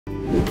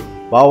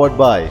Powered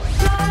by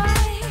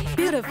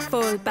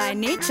Beautiful by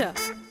nature.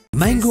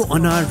 Mango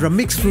अनार र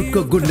mix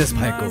फ्रुटको goodness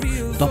भएको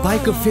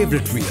तपाईको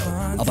फेभरेट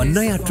रियल अब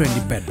नयाँ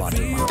ट्रेन्डी पेट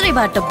बोटलमा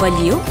भित्रैबाट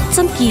बलियो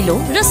चम्किलो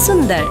र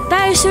सुन्दर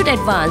प्याराशुट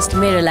एडभान्स्ड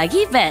मेरो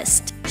लागि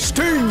best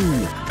Sting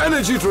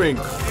Energy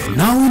Drink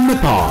now in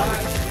Nepal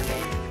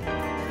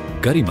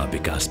Garima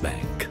Vikas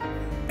Bank.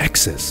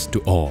 Access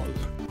to all.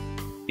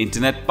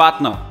 Internet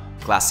partner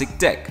Classic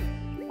Tech.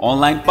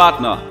 Online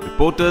partner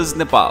Reporters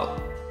Nepal.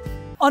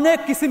 अनेक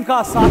किसिमका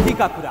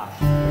साथीका कुरा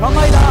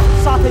रमाइला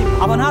साथै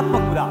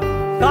भावनात्मक कुरा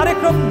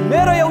कार्यक्रम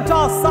मेरो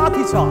एउटा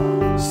साथी छ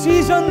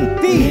सिजन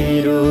 3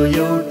 मेरो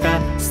एउटा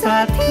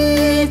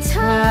साथी छ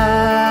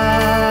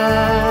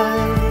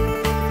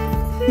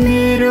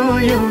मेरो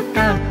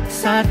एउटा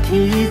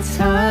साथी छ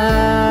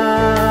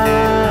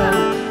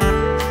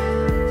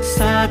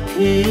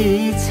साथी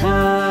छ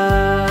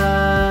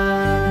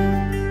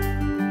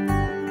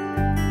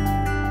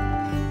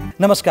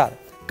नमस्कार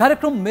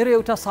कार्यक्रम मेरो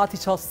एउटा साथी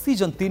छ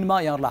सिजन 3 मा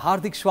यहाँलाई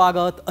हार्दिक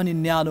स्वागत अनि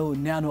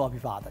न्यानो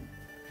अभिवादन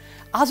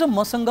आज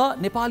मसँग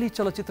नेपाली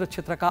चलचित्र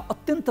क्षेत्रका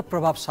अत्यन्त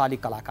प्रभावशाली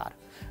कलाकार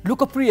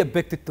लोकप्रिय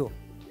व्यक्तित्व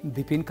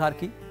बिपिन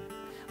कार्की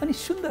अनि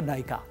सुन्दर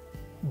नायिका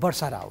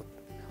वर्षा राउत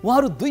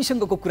उहाँहरू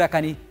दुईसँगको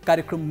कुराकानी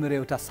कार्यक्रम मेरो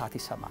एउटा साथी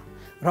छमा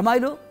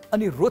रमाइलो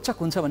अनि रोचक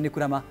हुन्छ भन्ने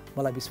कुरामा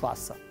मलाई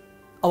विश्वास छ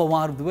अब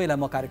उहाँहरू दुवैलाई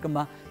म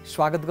कार्यक्रममा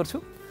स्वागत गर्छु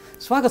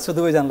स्वागत छ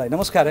दुवैजनालाई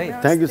नमस्कार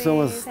है Thank you so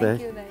much.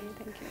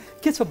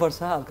 के छ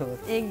वर्षा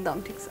हालखबर एकदम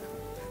ठीक छ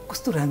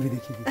कस्तो राम्रो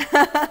देखियो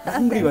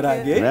राम्री भएर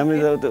आगे है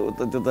राम्रो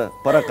त्यो त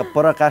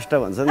पराकाष्ठ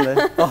भन्छ नि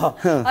त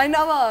हैन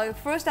अब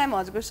फर्स्ट टाइम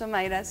हजुरको शोमा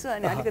आइरा छु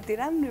अनि अलिकति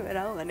राम्रो भएर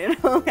आऊ भनेर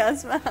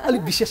खासमा अलि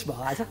विशेष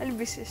भयो आज अलि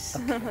विशेष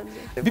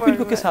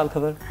बिपिनको के साल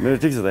खबर मेरो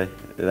ठिक छ दाइ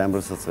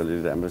राम्रो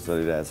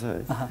चलिरहेछ है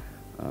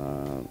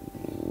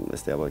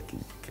यस्तै अब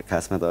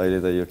खासमा त अहिले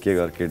त यो के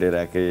गर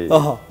केटेराकै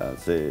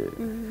चाहिँ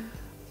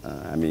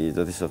हामी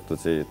जति सक्दो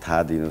चाहिँ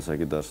थाहा दिनु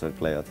सक्यो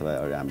दर्शकलाई अथवा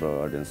हाम्रो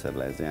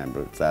अडियन्सहरूलाई चाहिँ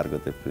हाम्रो 4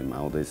 गते फिल्म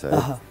आउँदैछ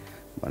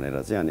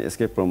भनेर चाहिँ अनि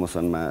यसकै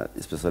प्रमोसनमा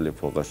स्पेसली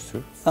फोकस छु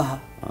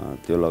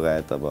त्यो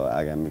लगायत अब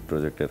आगामी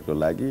प्रोजेक्टहरूको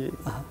लागि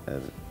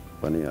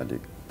पनि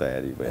अलिक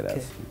तयारी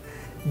भइरहेछ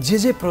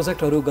जे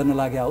प्रोजेक्टहरू गर्न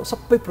लाग्या हो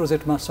सबै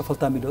प्रोजेक्टमा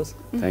सफलता मिलोस्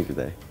थ्यांक यू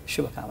दाइ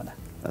शुभकामना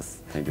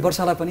थ्यांक यू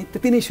वर्षालाई पनि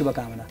त्यति नै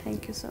शुभकामना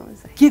थ्यांक यू सो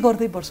मच के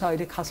गर्दै वर्षा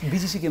अहिले खास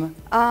बिजी छ केमा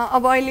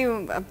अब अहिले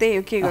त्यही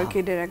हो के गर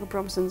केटेराको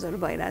प्रमोसन्सहरु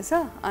भइराछ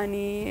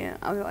अनि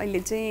अब अहिले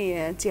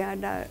चाहिँ चिया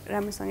अड्डा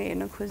राम्रोसँग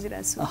हेर्न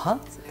खोजिरहेछु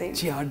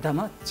चिया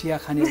अड्डामा चिया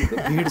खानेहरूको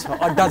भिड छ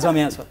अड्डा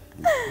जम्या छ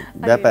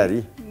व्यापारी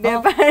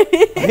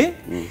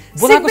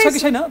बोलाएको छ कि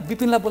छैन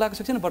बिपिनलाई बोलाएको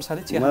छ कि छैन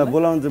वर्षाले चिया मलाई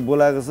बोलाउन चाहिँ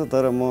बोलाएको छ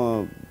तर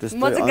म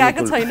चाहिँ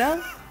गएको छैन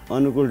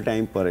अनुकूल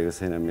टाइम परेको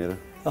छैन मेरो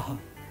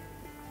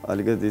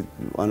अलिकति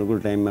अनुकूल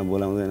टाइममा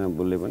बोलाउँदैन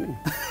बोल्ले पनि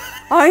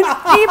हैन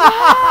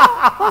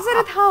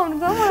कसरी थाहा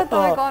हुन्छ मलाई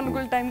तपाईको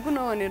अनुकूल टाइम कुन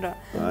हो भनेर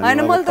हैन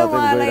मैले त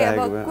उहाँलाई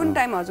अब कुन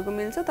टाइम हजुरको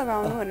मिल्छ तपाईँ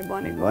आउनु भनेर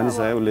भनेको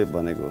भनिसक्यो उसले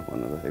भनेको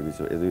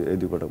एक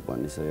दुई पटक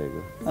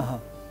भनिसकेको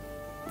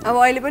अब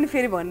अहिले पनि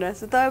फेरि भनिरहेको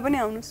छु तपाईँ पनि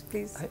आउनुहोस्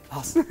प्लिज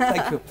हस्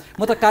थ्यांक यू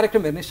म त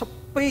कार्यक्रम हेर्ने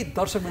सबै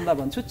दर्शकवृन्दलाई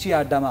भन्छु चिया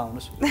अड्डामा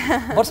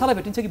आउनुहोस् वर्षालाई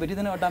भेटिन्छ कि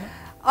भेटिँदैन अड्डामा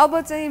अब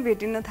चाहिँ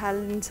भेटिन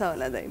थालिन्छ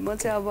होला दाइ म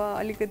चाहिँ अब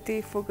अलिकति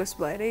फोकस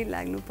भएरै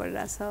लाग्नु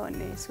परिरहेछ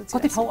भन्ने सोच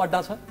कति ठाउँ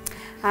अड्डा छ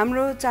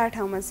हाम्रो 4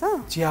 ठाउँमा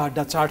छ चिया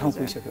अड्डा 4 ठाउँ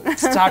पुगिसक्यो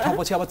 4 ठाउँ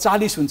पछि अब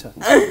 40 हुन्छ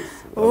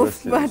ओफ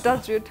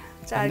टच विथ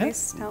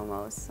 40 ठाउँमा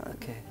होस्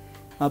ओके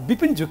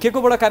बिपिन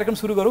झुकेकोबाट कार्यक्रम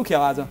सुरु गरौँ क्या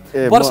आज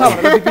वर्षा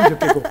भनेर बिपिन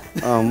झुकेको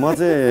म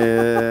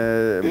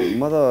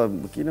त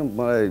किन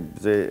मलाई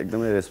चाहिँ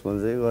एकदमै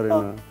रेस्पोन्सै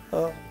गरेन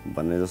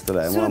भन्ने जस्तो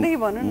लाग्यो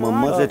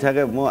म चाहिँ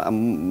ठ्याक्कै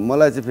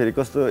मलाई चाहिँ फेरि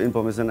कस्तो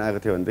इन्फर्मेसन आएको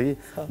थियो भनेदेखि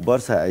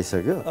वर्षा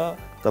आइसक्यो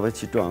तपाईँ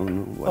छिटो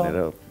आउनु भनेर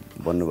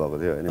भन्नुभएको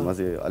थियो होइन म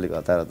चाहिँ अलिक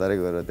हतारै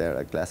गएर त्यहाँ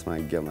एउटा क्लासमा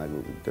गेमको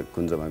त्यो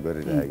कुञ्जमा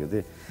गरिरहेको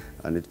थिएँ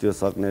अनि त्यो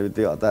सक्ने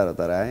बित्तिकै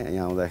हतार आएँ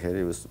यहाँ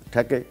आउँदाखेरि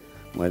ठ्याक्कै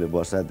मैले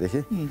वर्षा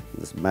देखेँ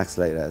मास्क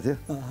लगाइरहेको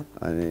थियो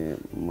अनि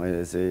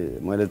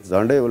मैले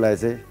झन्डै उसलाई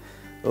चाहिँ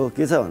ओ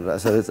के छ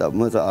भनेर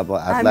म चाहिँ अब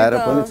हात लाएर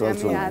पनि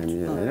चल्छु हामी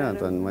होइन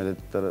त मैले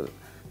तर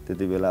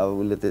त्यति बेला अब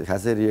उसले त्यो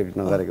खासै रिएक्ट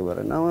नगरेको भएर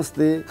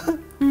नमस्ते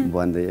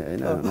भन्दै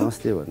होइन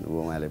नमस्ते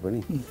भन्नुभयो उहाँले पनि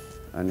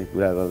अनि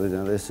कुरा गर्दै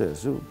जाँदा यसो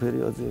हेर्छु फेरि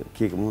अझै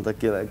के म त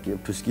के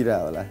ठुस्किरह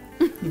होला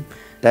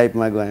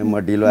टाइपमा गएँ म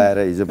ढिलो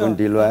आएर हिजो पनि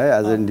ढिलो आएँ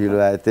आज पनि ढिलो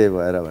आएँ त्यही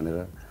भएर भनेर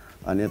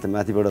अनि यता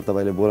माथिबाट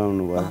तपाईँले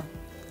बोलाउनु भयो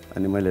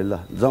अनि मैले ल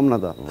जाउँ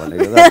न त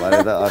भनेको त भरे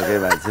त अर्कै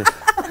मान्छे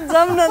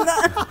जाउँ न त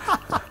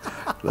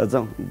ल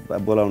जाउँ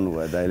बोलाउनु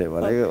भयो दाइले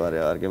भनेको भरे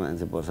अर्कै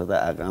मान्छे पर्छ त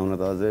आउन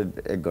त अझै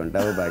 1 घन्टा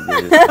पो बाँकी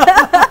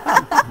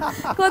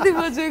कति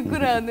बजेको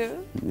कुरा हो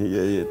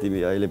यो तिमी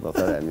अहिले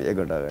भर्खर हामी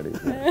 1 घन्टा अगाडि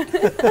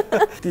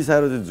यति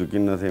साह्रो चाहिँ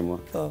झुकिन्न थिएँ म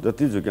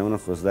जति झुक्याउन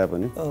खोज्दा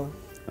पनि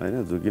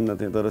हैन झुकिन्न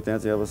थिएँ तर त्यहाँ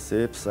चाहिँ अब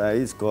सेप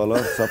साइज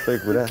कलर सबै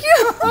कुरा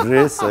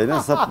ड्रेस हैन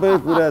सबै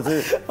कुरा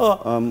चाहिँ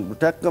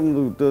ट्याक्क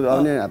त्यो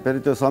अनि फेरि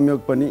त्यो संयोग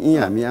पनि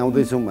हामी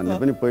आउँदैछौँ भन्ने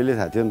पनि पहिले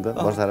थाहा थियो नि त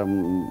वर्षा र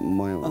म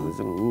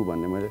हुँदैछौँ ऊ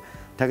भन्ने मैले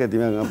ठ्याक्कै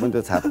दिमागमा पनि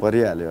त्यो छाप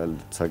परिहाल्यो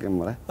छ क्या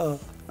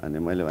मलाई अनि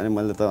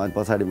मैले त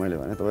पछाडि मैले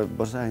भने तपाईँ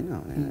वर्षा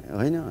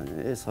होइन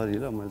ए सरी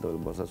ल मैले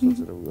तपाईँलाई वर्षा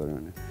सोचेर गरेँ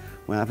भने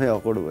म आफै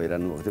अकवर्ड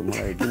भइरहनु भएको थियो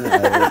मलाई किन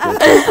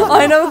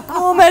होइन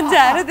को मान्छे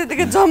आएर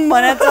त्यतिकै जम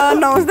भनेछ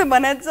नमस्ते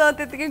भनेछ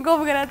त्यतिकै गफ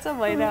गरेछ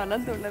भइरह होला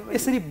नि त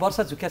यसरी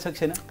वर्षा झुक्या छ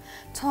छैन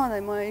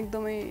म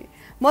एकदमै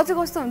म चाहिँ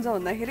कस्तो हुन्छ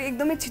भन्दाखेरि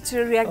एकदमै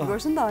छिटो रियाक्ट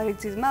गर्छु नि त हरेक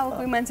चिजमा अब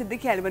कोही मान्छे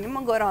देखिहाल्यो भने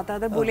म गएर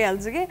हतार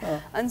बोलिहाल्छु कि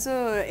अनि सो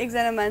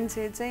एकजना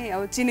मान्छे चाहिँ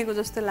अब चिनेको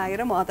जस्तो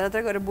लागेर म हतार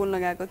गरेर बोल्न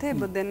गएको थिएँ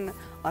बट देन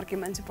अर्कै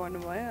मान्छे पर्नु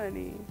भयो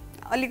अनि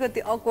अलिकति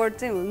अकवर्ड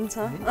चाहिँ हुन्छ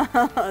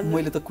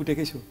मैले त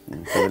कुटेकै छु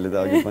तपाईले त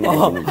अघि पनि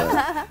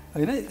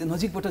हैन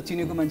नजिकबाट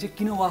चिनेको मान्छे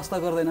किन वास्ता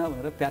गर्दैन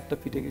भनेर प्याट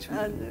पिटेकै छु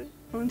हजुर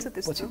हुन्छ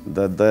त्यस्तो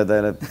दया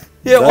भनेर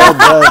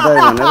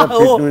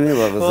पिट्नु नै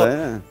भएको छ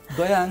हैन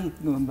दयाङ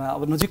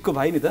अब नजिकको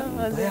भाइ नि त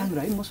दयाङ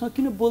भाइ मसँग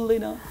किन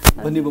बोल्दैन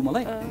भन्ने भयो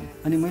मलाई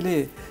अनि मैले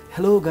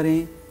हेलो गरे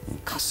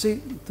खासै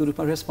त्यो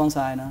रूपमा रेस्पोन्स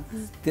आएन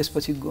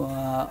त्यसपछि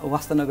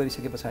वास्ता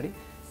नगरिसके पछाडी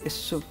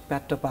यसो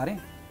प्याट पारे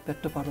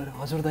प्याट पारेर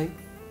हजुर दाइ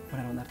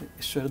भनेर भन्दा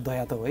ईश्वर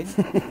दया त होइन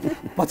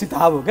पछि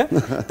थाहा भयो क्या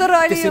तर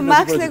अहिले यो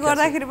मास्कले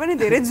गर्दाखेरि पनि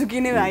धेरै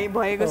झुकिने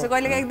भएको छ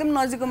कहिलेकाहीँ एकदम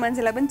नजिकको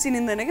मान्छेलाई पनि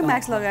चिनिँदैन कि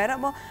मास्क लगाएर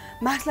अब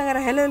मास्क लगाएर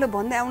हेलो हेलो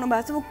भन्दै आउनु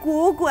भएको छ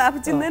को आफू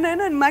चिन्दैन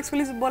होइन अनि मास्क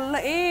खोलेपछि बल्ल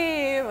ए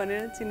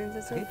भनेर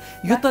चिनिन्छ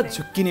यो त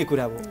झुक्किने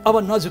कुरा हो अब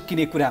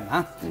नझुक्किने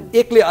कुरामा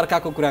एकले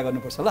अर्काको कुरा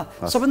गर्नुपर्छ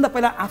ल सबभन्दा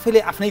पहिला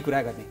आफैले आफ्नै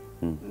कुरा गर्ने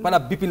पहिला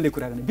बिपिनले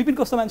कुरा गर्ने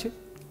बिपिन कस्तो मान्छे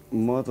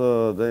म त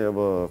चाहिँ अब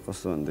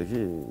कस्तो भनेदेखि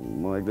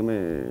म एकदमै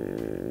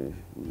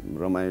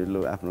रमाइलो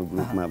आफ्नो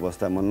ग्रुपमा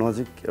बस्दा म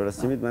नजिक एउटा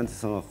सीमित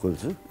मान्छेसँग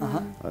खोल्छु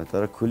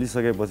तर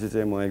खुलिसकेपछि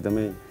चाहिँ म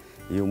एकदमै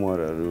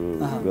ह्युमरहरू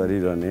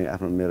गरिरहने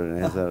आफ्नो मेरो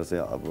नेचर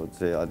चाहिँ अब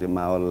चाहिँ त्यो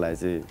माहौललाई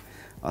चाहिँ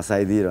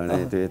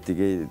हँसाइदिइरहने त्यो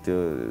यत्तिकै त्यो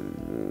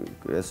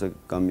यसो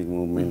कमिक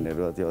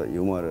मुभमेन्टहरू त्यो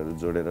ह्युमरहरू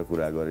जोडेर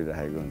कुरा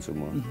गरिरहेको हुन्छु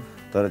म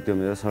तर त्यो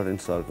मेरो सर्टेन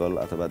सर्कल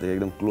अथवा त्यो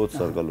एकदम क्लोज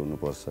सर्कल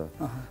हुनुपर्छ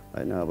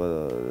होइन अब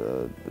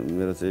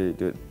मेरो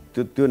चाहिँ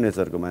त्यो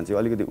नेचरको मान्छे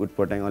अलिकति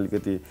उटपटाङ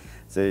अलिकति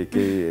चाहिँ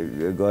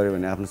केही गऱ्यो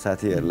भने आफ्नो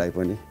साथीहरूलाई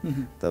पनि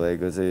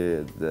तपाईँको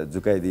चाहिँ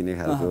झुकाइदिने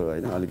खालको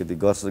होइन अलिकति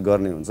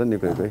गर्ने हुन्छ नि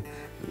कोही कोही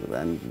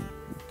अनि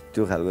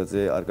त्यो खालको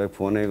चाहिँ अर्कै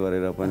फोनै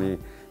गरेर पनि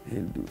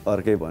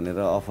अर्कै भनेर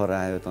अफर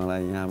आयो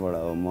तँलाई यहाँबाट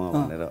अब म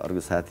भनेर अर्को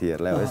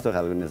साथीहरूलाई यस्तो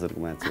खालको नेचरको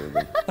मान्छे हो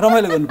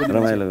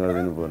रमाइलो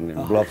गरिदिनु पर्ने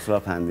ब्लफ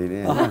स्लफ हानिदिने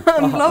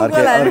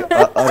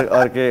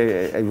अर्कै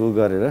उ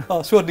गरेर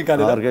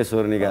अर्कै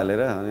स्वर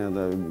निकालेर अनि अन्त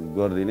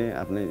गरिदिने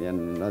आफ्नै यहाँ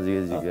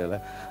नजिकैलाई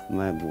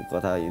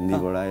कथा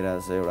हिन्दीबाट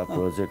आइरहेको छ एउटा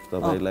प्रोजेक्ट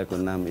तपाईँलाईको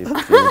नाम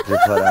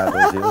प्रिफर आएको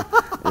थियो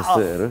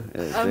यस्तोहरू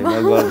म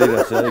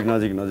गरिदिइरहेको छु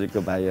अलिक नजिकको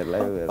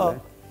भाइहरूलाई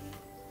उयोहरूलाई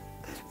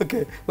ओके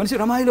भनेपछि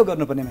रमाइलो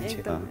गर्नुपर्ने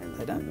मान्छे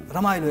होइन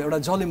रमाइलो एउटा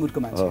जली मुडको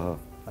मान्छे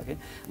ओके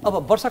अब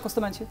वर्षा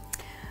कस्तो मान्छे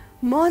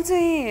म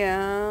चाहिँ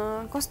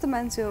कस्तो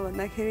मान्छे हो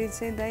भन्दाखेरि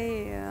चाहिँ दाइ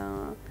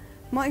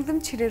म एकदम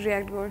छिटो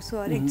रियाक्ट गर्छु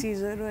हरेक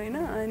चिजहरू होइन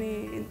अनि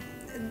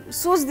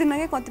सोच्दिनँ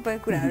क्या कतिपय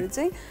कुराहरू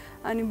चाहिँ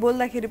अनि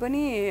बोल्दाखेरि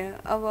पनि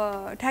अब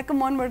ठ्याक्क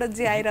मनबाट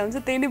जे आइरहेको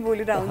हुन्छ त्यही नै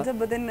बोलिरहेको हुन्छ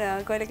बट देन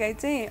कहिलेकाहीँ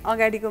चाहिँ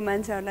अगाडिको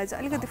मान्छेहरूलाई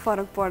चाहिँ अलिकति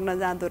फरक पर्न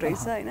जाँदो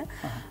रहेछ होइन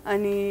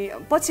अनि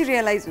पछि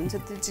रियलाइज हुन्छ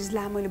त्यो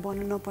चिजलाई मैले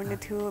भन्नु नपर्ने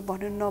थियो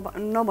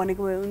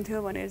नभनेको भए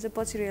हुन्थ्यो भनेर चाहिँ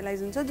पछि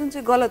रियलाइज हुन्छ जुन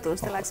चाहिँ गलत हो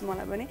जस्तो लाग्छ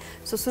मलाई पनि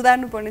सो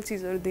सुधार्नुपर्ने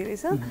चिजहरू धेरै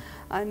छ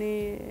अनि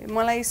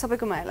मलाई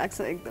सबैको माया लाग्छ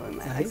एकदमै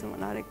माया लाग्छ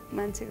मलाई हरेक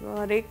मान्छेको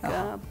हरेक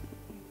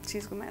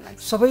चीजको माया लाग्छ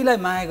सबैलाई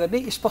माया गर्ने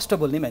स्पष्ट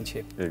बोल्ने मान्छे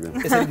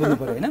यसरी बोल्नु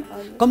पर्यो हैन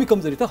कमी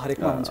कमजोरी त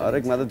हरेकमा हुन्छ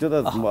हरेकमा त त्यो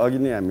त अघि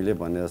नै हामीले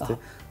भने जस्तै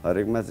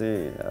हरेकमा चाहिँ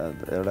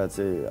एउटा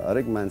चाहिँ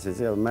हरेक मान्छे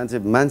चाहिँ अब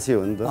मान्छे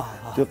हो नि त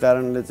त्यो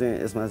कारणले चाहिँ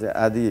यसमा चाहिँ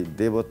आदि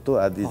देवत्व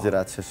आदि चाहिँ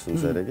राक्षस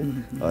हुन्छ अरे कि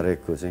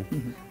हरेकको चाहिँ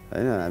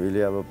हैन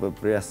हामीले अब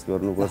प्रयास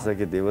गर्नुपर्छ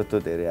कि देवत्व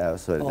धेरै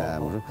आओस् अरे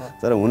हाम्रो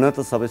तर हुन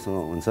त सबैसँग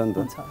हुन्छ नि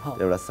त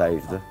एउटा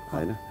साइड त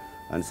हैन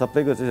अनि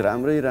सबैको चाहिँ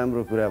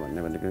राम्रो कुरा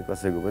भन्ने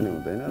कसैको पनि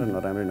हुँदैन र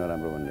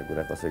नराम्रो भन्ने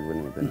कुरा कसैको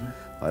पनि हुँदैन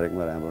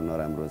हरेकमा राम्रो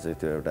नराम्रो चाहिँ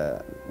त्यो एउटा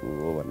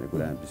हो भन्ने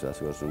कुरा विश्वास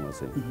गर्छु म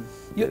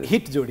चाहिँ यो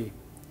हिट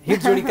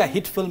जोडीका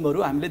हिट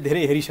फिल्महरू हामीले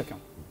धेरै हेरिसक्यौँ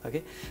ओके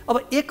अब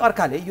एक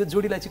अर्काले यो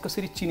जोडीलाई चाहिँ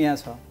कसरी चिन्या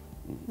छ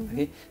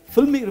ओके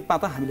फिल्मी रूपमा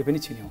त हामीले पनि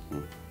चिन्यौँ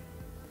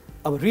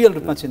अब रियल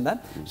रूपमा चिन्दा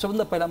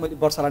सबभन्दा पहिला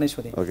मैले वर्षालाई नै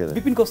सोधेँ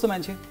बिपिन कस्तो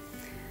मान्छे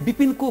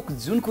बिपिनको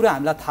जुन कुरा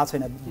हामीलाई थाहा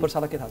छैन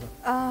वर्षालाई के थाहा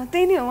छ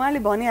त्यही नै हो उहाँले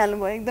भनिहाल्नु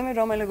भयो एकदमै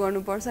रमाइलो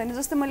गर्नुपर्छ होइन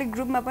जस्तै मैले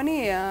ग्रुपमा पनि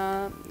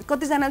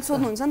कतिजनाले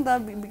सोध्नुहुन्छ नि त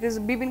बिकज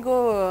बिपिनको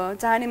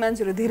चाहने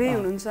मान्छेहरू धेरै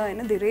हुनुहुन्छ होइन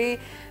धेरै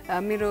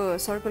मेरो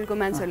सर्कलको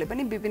मान्छेहरूले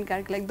पनि बिपिन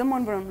कार्कीलाई एकदम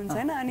मन पराउनुहुन्छ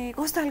होइन अनि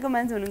कस्तो खालको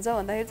मान्छे हुनुहुन्छ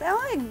भन्दाखेरि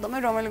चाहिँ एकदमै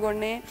रमाइलो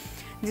गर्ने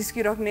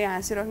जिस्किराख्ने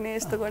हाँसिराख्ने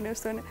यस्तो गर्ने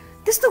उस्तो गर्ने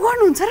त्यस्तो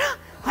गर्नुहुन्छ र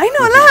होइन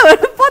होला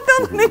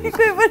पत्याउँदैन कि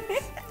कोही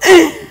पनि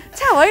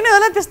छा होइन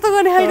होला त्यस्तो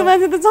गर्ने खालको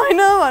मान्छे त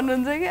छैन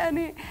भन्नुहुन्छ कि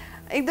अनि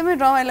एकदमै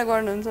रमाइलो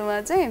गर्नुहुन्छ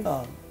उहाँ चाहिँ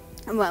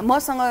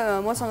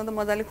मसँग त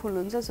मजाले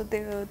खुल्नुहुन्छ सो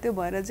त्यो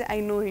भएर चाहिँ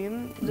आई नो हिम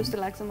जस्तो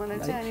लाग्छ मलाई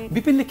चाहिँ अनि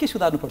बिपिनले के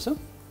सुधार्नुपर्छ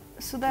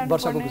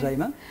वर्षको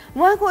बुझाइमा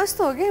उहाँको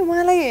यस्तो हो कि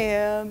उहाँलाई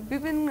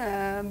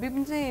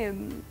बिपिन चाहिँ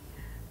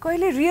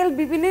कहिले रियल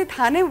बिपिन नै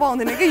थाहा नै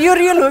पाउँदैन कि यो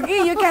रियल हो कि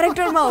यो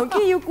क्यारेक्टरमा हो कि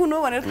यो कुन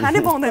हो भनेर थाहा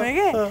नै पाउँदैन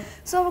कि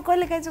सो अब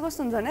कहिलेकाहीँ चाहिँ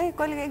कस्तो हुन्छ भने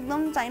कहिलेकाहीँ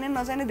एकदम चाहिने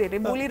नचाहिने धेरै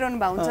बोलिरहनु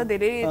भएको हुन्छ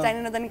धेरै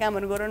चाहिने नचाहिने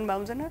कामहरू गरिरहनु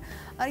भएको हुन्छ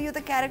अनि यो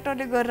त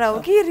क्यारेक्टरले गरेर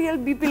हो कि रियल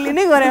बिपिनले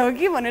नै गरे हो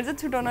कि भनेर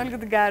चाहिँ छुटाउन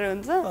अलिकति गाह्रो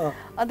हुन्छ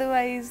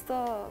अदरवाइज त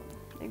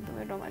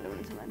एकदमै रमाइलो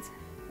हुन्छ मान्छे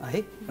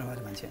है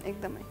रमाइलो मान्छे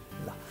एकदमै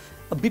ल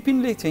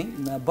बिपिनले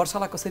चाहिँ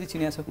वर्षालाई कसरी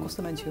चिनेको छ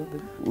कस्तो मान्छे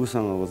हो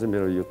उसँगको चाहिँ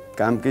मेरो यो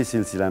कामकै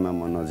सिलसिलामा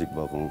म नजिक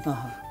भएको हुँ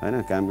होइन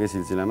कामकै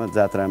सिलसिलामा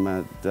जात्रामा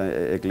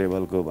एक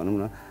लेभलको भनौँ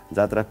न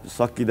जात्रा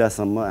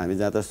सकिँदासम्म हामी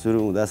जात्रा सुरु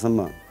हुँदासम्म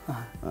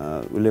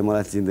उसले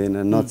मलाई चिन्दैन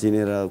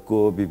नचिनेर को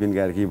बिपिन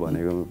कार्की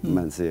भनेको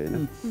मान्छे होइन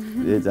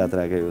यही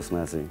जात्राकै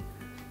उसमा चाहिँ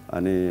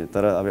अनि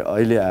तर अब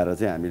अहिले आएर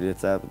चाहिँ हामीले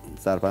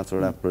चार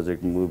पाँचवटा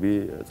प्रोजेक्ट मुभी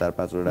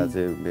 4-5वटा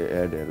चाहिँ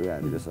एडहरू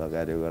हामीले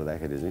सहकार्य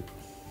गर्दाखेरि चाहिँ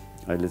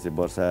अहिले चाहिँ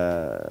वर्षा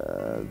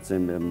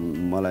चाहिँ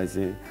मलाई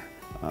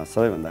चाहिँ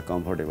सबैभन्दा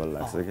कम्फर्टेबल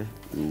लाग्छ कि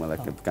मलाई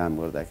काम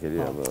गर्दाखेरि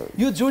अब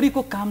यो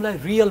जोडीको कामलाई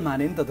रियल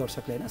माने नि त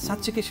दर्शकले होइन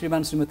साँच्चीकै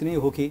श्रीमान श्रीमती नै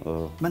हो कि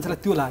मान्छेलाई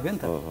त्यो लाग्यो नि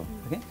त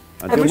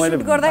त्यो मैले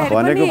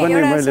भनेको पनि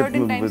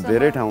मैले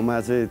धेरै ठाउँमा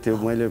चाहिँ त्यो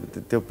मैले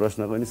त्यो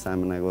प्रश्नको पनि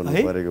सामना गर्नु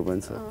परेको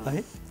पनि छ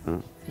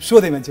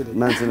सोधे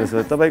मान्छेले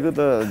सोधे तपाईँको त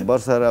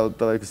वर्षा राउत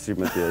तपाईँको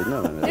श्रीमती होइन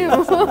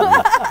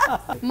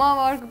म अब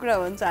अर्को कुरा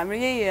भन्छ हाम्रो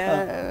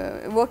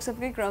यही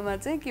वर्कसपकै क्रममा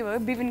चाहिँ के भयो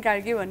बिपिन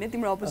कार्की भन्ने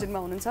तिम्रो अपोजिटमा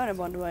हुनुहुन्छ भनेर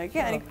भन्नुभयो कि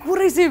अनि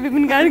कुरै चाहिँ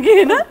बिपिन कार्की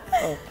होइन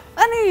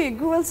अनि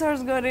गुगल सर्च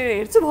गरेर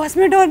हेर्छु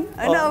भस्मेडन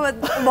होइन अब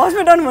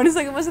भस्मेडन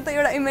भनिसकेपछि त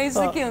एउटा इमेज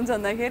चाहिँ के हुन्छ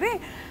भन्दाखेरि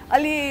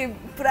अलि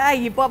पुरा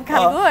हिपहप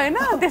खालको होइन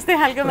त्यस्तै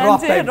खालको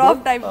मान्छे रफ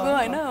टाइपको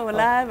होइन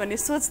होला भन्ने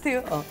सोच थियो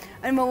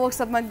अनि म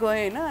वर्कसपमा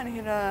गएँ होइन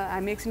अनिखेर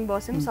हामी एकछिन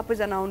बस्यौँ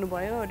सबैजना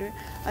आउनुभयो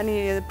अनि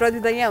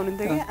प्रदीप दाइ यहाँ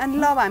हुनुहुन्थ्यो कि अनि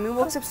ल अब हामी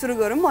वर्कसप सुरु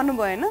गरौँ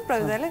भन्नुभयो होइन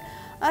प्रदीप दाइले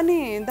अनि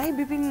दाइ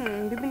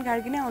बिपिन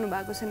कार्की नै आउनु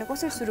भएको छैन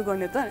कसरी सुरु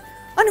गर्ने त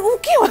अनि ऊ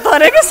के हो त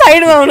अरे कि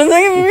साइडमा हुनुहुन्छ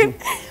कि बिपिन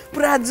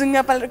पुरा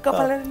जुङ्गा पालेर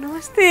कपालेर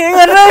नमस्ते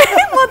गरेर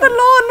म त ल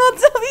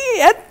नचाबी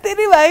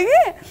हेत्तेरी भयो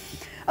कि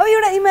अब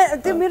एउटा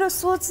त्यो मेरो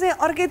सोच चाहिँ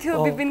अर्कै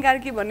थियो बिपिन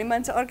कार्की भन्ने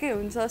मान्छे अर्कै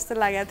हुन्छ जस्तो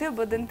लागेको थियो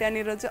बदेन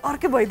त्यहाँनिर चाहिँ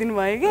अर्कै भइदिनु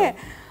भयो कि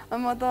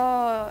म त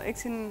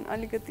एकछिन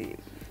अलिकति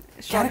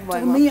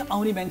क्यारेक्टरमै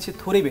आउने मान्छे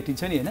थोरै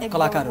भेटिन्छ नि होइन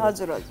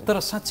कलाकारहरू तर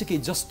साँच्चीकै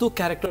जस्तो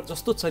क्यारेक्टर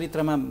जस्तो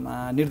चरित्रमा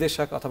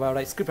निर्देशक अथवा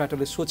एउटा स्क्रिप्ट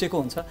राइटरले सोचेको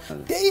हुन्छ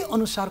त्यही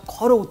अनुसार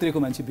खरो उत्रेको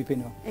मान्छे बिपिन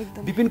हो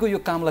बिपिनको यो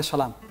कामलाई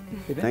सलाम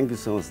थ्याङ्क यू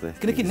सो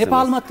मच किनकि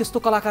नेपालमा त्यस्तो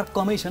कलाकार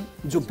कमै छन्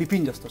जो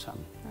बिपिन जस्तो छ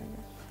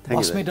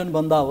भस्मेडन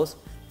बन्दा होस्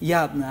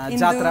या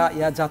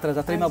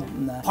जात्रामा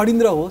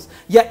फडिन्द्र होस्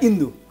या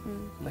इन्दु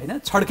होइन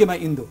छड्केमा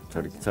इन्दु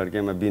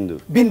छड्केमा बिन्दु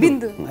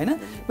होइन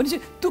भनेपछि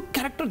त्यो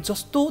क्यारेक्टर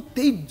जस्तो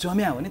त्यही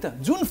जम्या हो नि त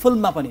जुन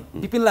फिल्ममा पनि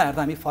बिपिनलाई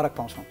हेर्दा हामी फरक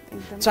पाउँछौँ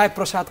चाहे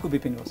प्रसादको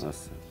बिपिन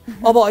होस्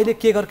अब अहिले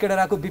के घर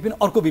केडाराको बिपिन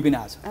अर्को बिपिन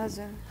आएछ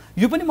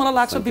यो पनि मलाई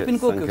लाग्छ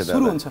बिपिनको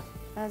सुरु हुन्छ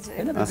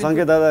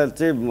सङ्केत दादा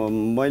चाहिँ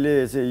मैले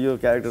चाहिँ यो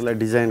क्यारेक्टरलाई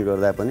डिजाइन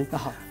गर्दा पनि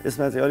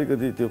यसमा चाहिँ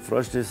अलिकति त्यो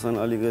फ्रस्ट्रेसन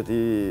अलिकति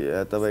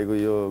तपाईँको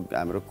यो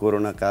हाम्रो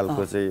कोरोना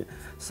कालको चाहिँ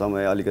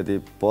समय अलिकति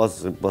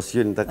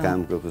बसियो नि त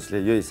कामको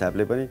खुसले यो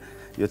हिसाबले पनि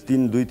यो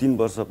 2-3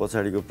 वर्ष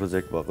पछाडिको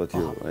प्रोजेक्ट भएको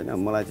थियो होइन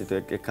मलाई चाहिँ त्यो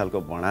एक खालको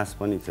भणास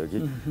पनि थियो कि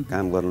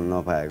काम गर्नु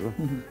नपाएको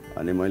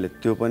अनि मैले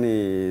त्यो पनि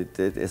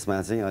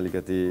यसमा चाहिँ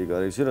अलिकति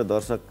गरेको छु र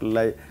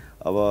दर्शकलाई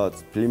अब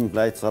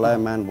फिल्मलाई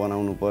चलायमान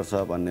बनाउनु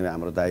पर्छ भन्ने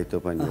हाम्रो दायित्व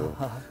पनि हो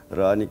र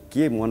अनि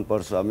के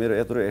मनपर्छ मेरो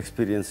यत्रो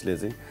एक्सपिरियन्सले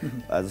चाहिँ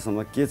आजसम्म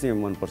के चाहिँ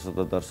मनपर्छ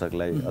त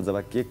दर्शकलाई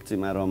अथवा के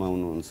चाहिँमा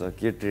रमाउनुहुन्छ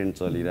के ट्रेन्ड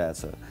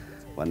चलिरहेछ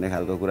भन्ने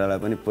खालको कुरालाई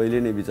पनि पहिले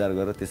नै विचार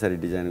गरेर त्यसरी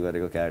डिजाइन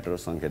गरेको क्यारेक्टर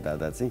सङ्केत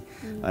दादा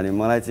चाहिँ अनि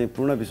मलाई चाहिँ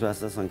पूर्ण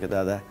विश्वास छ सङ्केत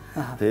दादा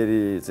फेरि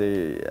चाहिँ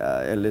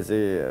यसले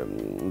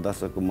चाहिँ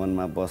दर्शकको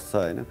मनमा बस्छ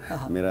होइन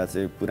मेरा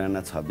चाहिँ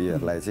पुराना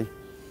छविहरूलाई चाहिँ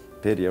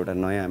फेरि एउटा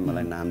नयाँ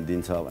मलाई नाम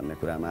दिन्छ भन्ने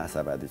कुरामा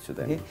आशावादी छु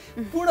त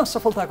पूर्ण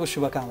सफलताको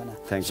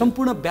शुभकामना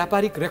सम्पूर्ण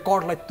व्यापारिक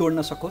रेकर्डलाई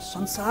तोड्न सकोस्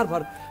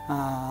संसारभर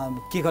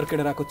के घर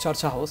केडाराको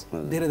चर्चा होस्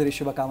धेरै धेरै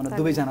शुभकामना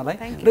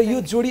दुवैजनालाई र यो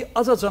जोडी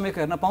अझ जमेको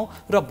हेर्न पाऊँ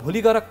र भोलि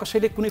गएर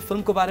कसैले कुनै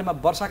फिल्मको बारेमा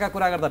वर्षाका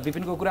कुरा गर्दा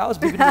बिपिनको कुरा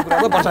होस् बिपिनको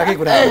कुरा गर्दा वर्षाकै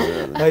कुरा होस्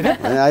होइन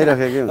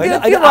आइराखेको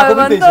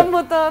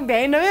म त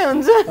भ्याइनमै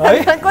हुन्छ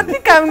कति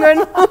काम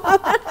गर्नु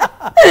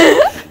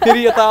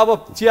फेरि यता अब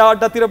चिया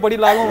अड्डातिर बढी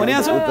लागौँ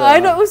भने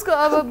होइन उसको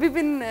अब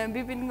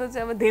बिपिनको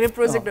चाहिँ अब धेरै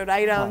प्रोजेक्टहरू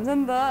आइरहेको हुन्छ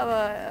नि त अब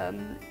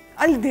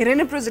अलि धेरै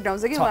नै प्रोजेक्ट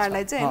आउँछ कि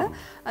उहाँहरूलाई चाहिँ होइन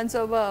अनि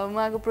चाहिँ अब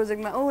उहाँको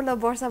प्रोजेक्टमा ल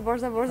वर्षा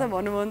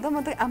भन्नुभयो भने त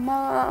म त आमा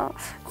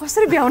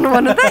कसरी भ्याउनु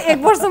भन्नु त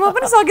 1 वर्षमा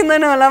पनि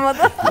सकिँदैन होला म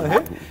त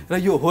र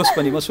यो होस्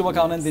पनि म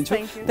शुभकामना दिन्छु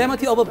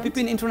त्यहाँमाथि अब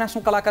बिपिन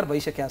इन्टरनेसनल कलाकार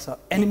भइसकेको छ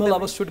एनिमल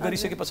अब सुट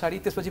गरिसके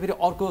पछाडि त्यसपछि फेरि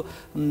अर्को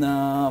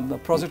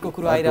प्रोजेक्टको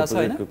कुरो आइरहेछ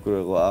होइन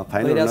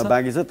फाइनल हुन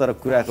बाँकी छ तर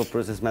कुराको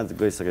प्रोसेसमा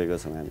गइसकेको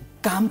छौँ हामी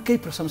कामकै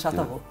प्रशंसा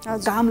त हो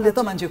कामले त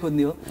मान्छे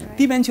खोज्ने हो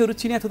ती मान्छेहरू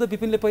चिनेको थियो त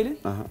बिपिनले पहिले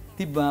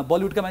ती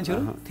बलिउडका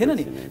मान्छेहरू थिएन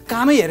नि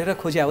कामै हेरेर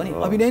खोज्या हो नि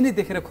अभिनय नै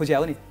देखेर खोज्या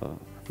हो नि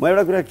म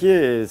एउटा कुरा के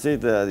चाहिँ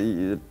त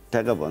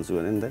ठ्याक्क भन्छु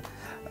भने नि त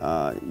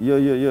यो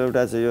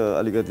एउटा चाहिँ यो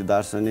अलिकति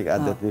दार्शनिक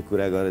आध्यात्मिक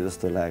कुरा गरे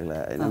जस्तो लाग्ला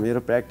होइन मेरो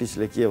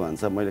प्र्याक्टिसले के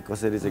भन्छ मैले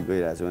कसरी चाहिँ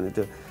गइरहेको छु भने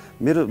त्यो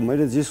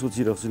मैले जे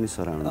सोचिरहेको छु नि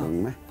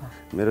सराउन्डिङमा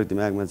मेरो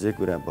दिमागमा जे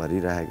कुरा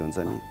भरिरहेको हुन्छ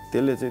नि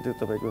त्यसले चाहिँ त्यो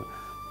तपाईँको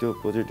त्यो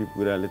पोजिटिभ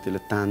कुराले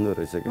त्यसले तान्दो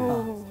रहेछ क्या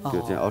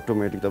त्यो चाहिँ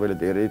अटोमेटिक तपाईँले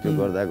धेरै त्यो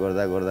गर्दा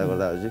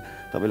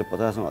तपाईँले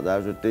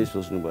 50,000 त्यही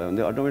सोच्नुभयो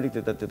भने अटोमेटिक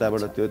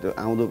त्यताबाट त्यो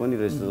आउँदो पनि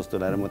रहेछ जस्तो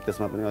लागेर म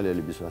त्यसमा पनि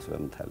अलिअलि विश्वास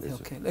गर्न थालेँ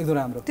एकदम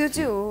राम्रो त्यो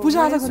चाहिँ हो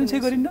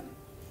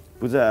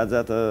पूजाआजा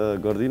त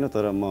गर्दिनँ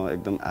तर म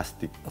एकदम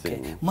आस्तिक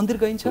चाहिँ मन्दिर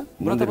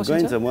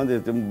गइन्छ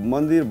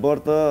मन्दिर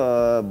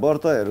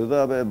व्रतहरू त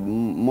अब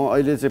म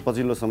अहिले चाहिँ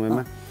पछिल्लो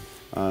समयमा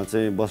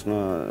चाहिँ बस्न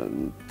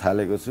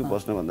थालेको छु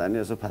बस्न भन्दा नि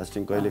यसो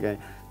फास्टिङ कहिलेकाहीँ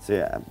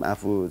चाहिँ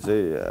आफू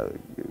चाहिँ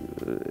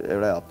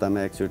एउटा हप्तामा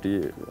एकचोटि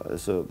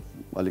यसो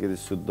अलिकति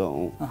शुद्ध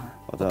हौँ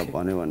अथवा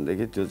भन्यो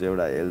भनेदेखि त्यो चाहिँ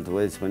एउटा हेल्थ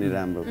वाइज पनि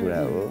राम्रो कुरा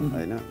हो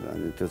होइन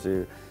अनि त्यो चाहिँ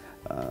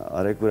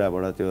हरेक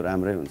कुराबाट त्यो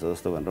राम्रै हुन्छ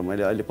जस्तो भनेर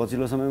मैले अहिले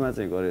पछिल्लो समयमा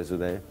चाहिँ गरेको छु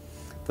दाइ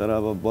तर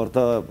अब व्रत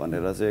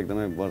भनेर चाहिँ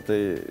एकदमै व्रतै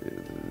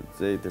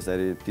चाहिँ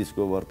त्यसरी 30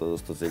 को व्रत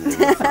जस्तो चाहिँ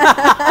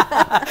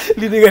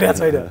लिने गरेको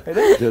छैन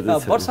हैन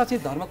वर्षा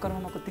चाहिँ धर्म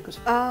कर्ममा कतिको छ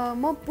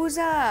म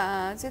पूजा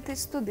चाहिँ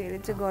त्यस्तो धेरै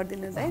चाहिँ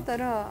गर्दिनँ है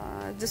तर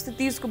जस्तै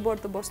 30 को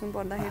व्रत बस्नु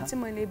पर्दाखेरि चाहिँ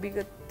मैले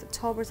विगत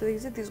 6 वर्षदेखि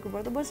चाहिँ 30 को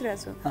व्रत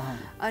बसिरहेको छु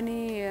अनि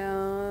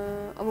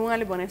अब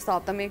उहाँले भने जस्तो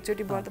हप्तामा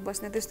एकचोटि व्रत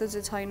बस्ने त्यस्तो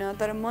चाहिँ छैन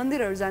तर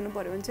मन्दिरहरू जानु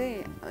पर्यो भने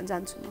चाहिँ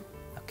जान्छु म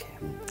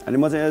अनि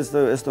म चाहिँ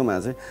यस्तोमा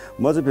चाहिँ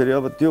म चाहिँ फेरि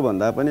अब त्यो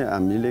भन्दा पनि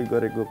हामीले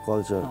गरेको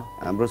कल्चर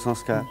हाम्रो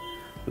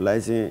संस्कारलाई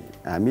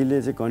चाहिँ हामीले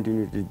चाहिँ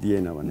कन्टिन्युटी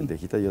दिएन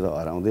भनेदेखि त यो त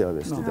हराउँदै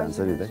अभियसली जान्छ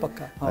नि त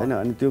होइन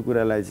अनि त्यो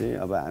कुरालाई चाहिँ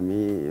अब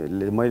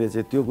मैले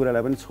चाहिँ त्यो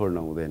कुरालाई पनि छोड्न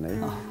हुँदैन है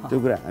त्यो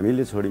कुरा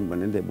हामीले छोड्यौँ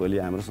भने भोलि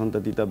हाम्रो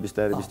सन्तति त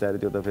बिस्तारै बिस्तारै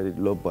त्यो त फेरि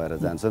लोप भएर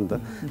जान्छ नि त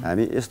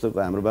हामी यस्तो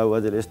हाम्रो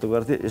बाबुबाजेले यस्तो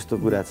गर्थे यस्तो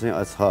कुरा चाहिँ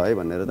छ है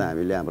भनेर त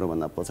हामीले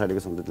हाम्रोभन्दा पछाडिको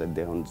सन्ततिलाई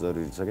देखाउनु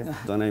जरुरी छ क्या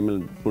जनै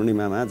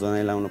पूर्णिमामा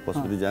जनै लाउनु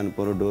पशुपति जानु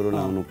पर्यो डोरो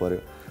लाउनु पर्यो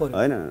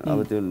होइन अब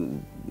त्यो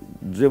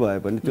जे भए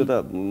पनि त्यो त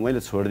मैले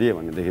छोडिदिएँ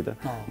भनेदेखि त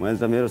मैले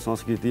त मेरो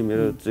संस्कृति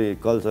मेरो चाहिँ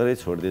कल्चरै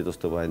छोडिदिएँ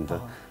जस्तो भयो नि त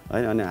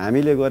होइन अनि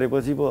हामीले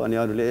गरेपछि पो अनि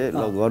अरूले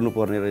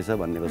गर्नुपर्ने रहेछ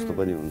भन्ने जस्तो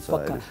पनि हुन्छ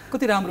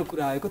कति राम्रो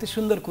कुरा आयो कति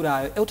सुन्दर कुरा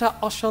आयो एउटा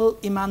असल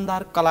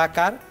इमान्दार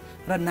कलाकार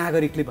र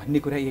नागरिकले भन्ने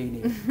कुरा यही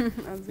नै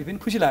विपिन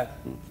खुसी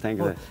लाग्यो थ्याङ्क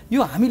यू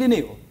यो हामीले नै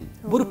हो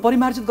बरु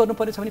परिमार्जित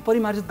गर्नुपर्ने छ भने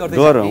परिमार्जित गर्दै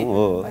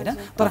हैन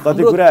तर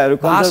कति कुराहरु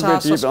भाषा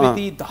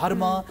संस्कृति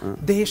धर्म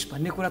देश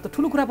भन्ने कुरा त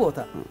ठुलो कुरा पो हो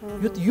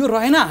त यो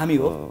रहेन हामी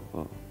हो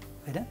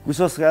हैन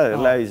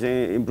कुसंस्कारहरूलाई चाहिँ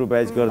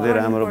इम्प्रुभाइज गर्दै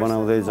राम्रो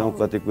बनाउँदै जाउँ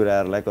कति कुरा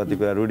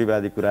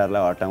रूढिवादी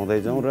कुराहरूलाई हटाउँदै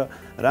जाउँ र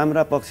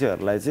राम्रा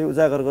पक्षहरूलाई चाहिँ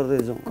उजागर गर्दै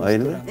जाउँ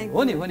हैन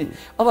हो नि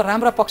अब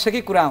राम्रा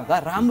पक्षकै कुरा आउँदा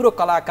राम्रो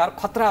कलाकार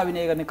खतरा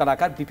अभिनय गर्ने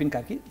कलाकार बिपिन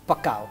कार्की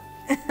पक्का हो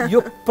यो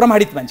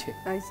प्रमाणित मान्छे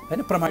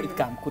हैन प्रमाणित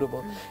काम कुरो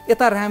भयो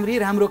यता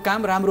राम्रो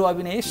काम राम्रो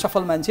अभिनय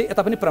सफल मान्छे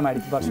यता पनि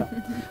प्रमाणित वर्ष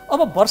अब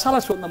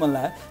वर्षालाई सोध्न मन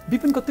लाग्यो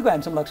बिपिन कतिको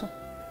ह्यान्डसम लाग्छ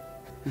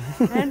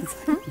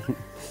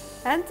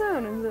ह्यान्डसम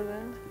हुनुहुन्छ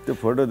त्यो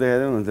फोटो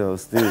देखाइदिनु हुन्थ्यो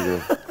अस्ति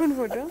कुन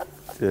फोटो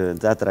त्यो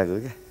जात्राको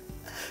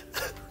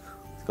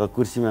क्या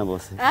कुर्सीमा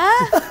बसे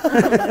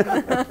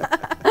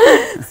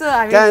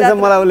कहाँ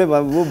मलाई उसले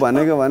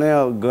भनेको भने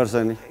गर्छ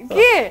नि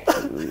के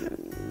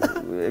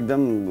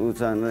एकदम उ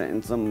छ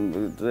ह्यान्डसम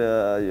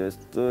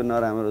यस्तो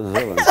नराम्रो छ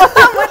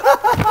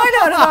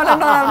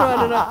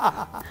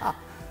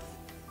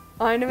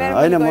होइन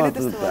म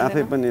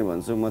आफै पनि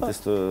भन्छु म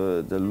त्यस्तो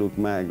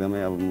लुकमा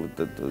एकदमै अब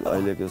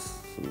अहिलेको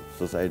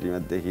सोसाइटीमा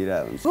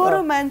देखिरहेको हुन्छ गोरो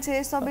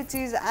मान्छे सबै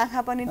चिज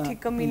आँखा पनि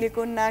ठिक्क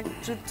मिलेको नाक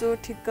चुच्चो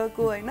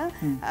ठिक्कको होइन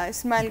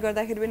स्माइल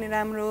गर्दाखेरि पनि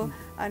राम्रो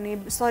अनि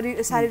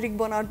शारीरिक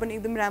बनावट पनि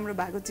एकदम राम्रो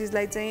भएको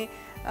चिजलाई चाहिँ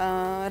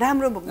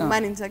राम्रो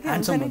मानिन्छ कि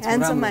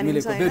ह्यान्डसम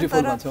मानिन्छ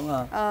तर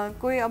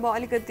कोही अब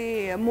अलिकति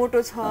मोटो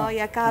छ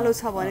या कालो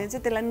छ भने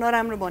चाहिँ त्यसलाई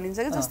नराम्रो भनिन्छ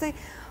कि जस्तै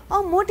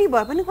मोटी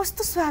भए पनि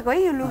कस्तो स्वाग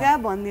है यो लुगा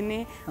भनिदिने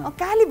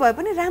काली भए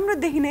पनि राम्रो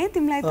देखिने है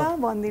तिमीलाई त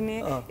भनिदिने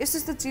यस्तो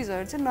यस्तो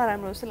चिजहरू चाहिँ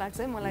नराम्रो जस्तो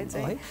लाग्छ है मलाई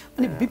चाहिँ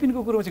अनि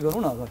बिपिनको कुरो चाहिँ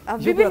गरौँ न अब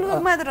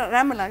बिपिनमा त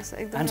राम्रो लाग्छ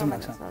एकदम राम्रो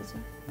लाग्छ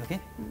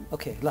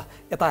ओके ल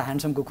यता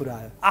ह्यान्डसमको कुरा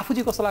आयो आफू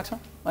चाहिँ कस्तो लाग्छ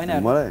हैन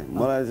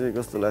मलाई चाहिँ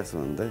कस्तो लाग्छ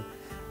भन्दा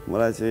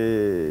मलाई चाहिँ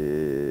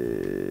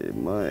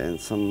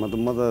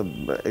म त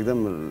एकदम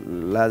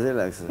लाजै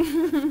लाग्छ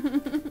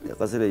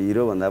कसैले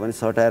हिरो भन्दा पनि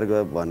सटायर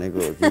भनेको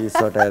हो कि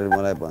सटायर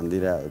मलाई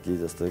भनिदिरा हो कि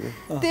जस्तो कि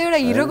त्यो एउटा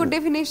हिरोको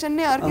डेफिनेसन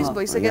नै अर्कै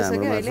भइसकेको छ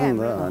कि अहिले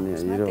अनि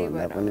हिरो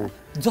भन्दा पनि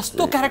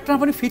जस्तो क्यारेक्टरमा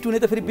पनि फिट हुने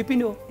त फेरि बिपिन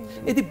हो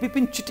यदि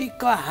बिपिन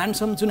चिटिक्क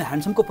ह्यान्डसम जुन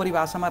ह्यान्डसमको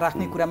परिभाषामा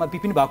राख्ने कुरामा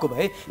बिपिन भएको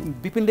भए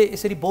बिपिनले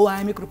यसरी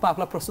बहुआयामिक रूपमा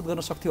आफूलाई प्रस्तुत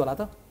गर्न सक्थ्यो होला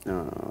त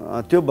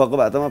त्यो भएको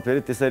भए त म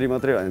फेरि त्यसरी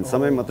मात्रै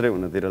ह्यान्डसमै मात्रै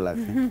हुनतिर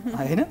लाग्थेँ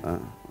हैन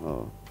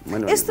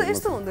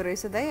यस्तो हुँदो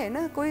रहेछ दाइ हैन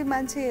कोही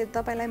मान्छे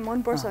तपाईलाई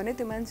मन पर्छ भने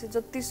त्यो मान्छे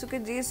जतिसुकै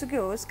जेसुकै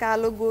होस्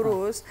कालो गोरो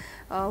होस्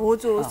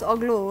होचो होस्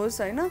अग्लो होस्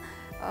हैन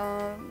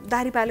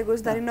दारी पालेको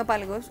होस् दारी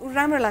नपालेको होस् ऊ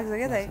राम्रो लाग्छ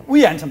क्या दाइ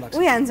उही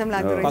ह्यान्डसम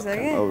लाग्दो रहेछ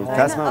कि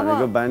खासमा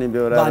भनेको बानी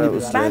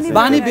व्यवहार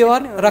बानी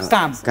व्यवहार र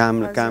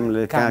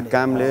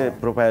कामले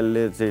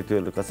प्रोफाइलले चाहिँ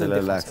त्यो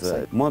कसैलाई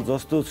लाग्छ म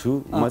जस्तो छु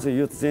म चाहिँ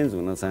यो चेन्ज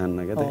हुन चाहन्न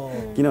क्या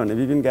किनभने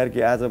विपिन कार्की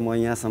आज म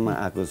यहाँसम्म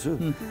आएको छु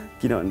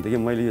किनभनेदेखि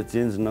मैले यो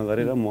चेन्ज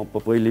नगरेर म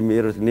पहिले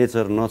मेरो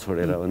नेचर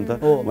नछोडेर हो नि त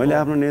मैले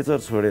आफ्नो नेचर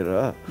छोडेर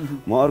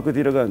म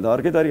अर्कोतिर गयो भने त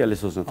अर्कै तरिकाले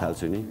सोच्न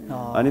थाल्छु नि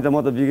अनि त म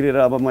त बिग्रेर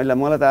अब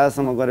मलाई त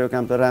आजसम्म गरेको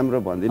काम त राम्रो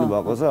भनिदिनु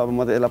भएको छ अब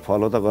म त यसलाई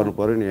फलो त गर्नु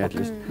पर्यो नि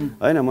एटलिस्ट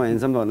होइन म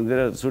हेन्डसम भन्नुतिर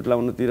सुट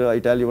लाउनुतिर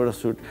इटालीबाट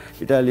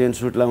इटालियन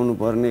सुट लाउनु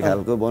पर्ने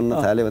खालको बन्न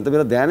थाल्यो भने त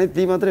मेरो ध्यानै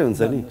ती मात्रै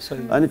हुन्छ नि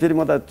अनि फेरि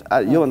म त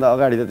योभन्दा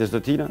अगाडि त त्यस्तो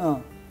थिइनँ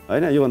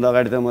होइन योभन्दा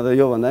अगाडि त म त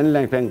योभन्दा नि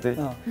ल्याङफ्याङ थिएँ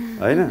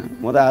होइन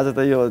म त आज त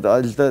यो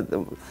अहिले त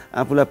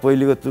आफूलाई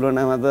पहिलेको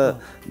तुलनामा त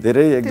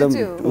धेरै एकदम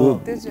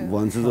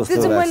भन्छु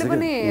जस्तो लाग्छ मैले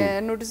पनि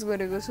नोटिस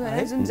गरेको छु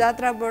हैन जुन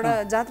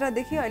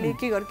जात्रादेखि अहिले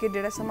के घर के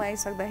डेरासम्म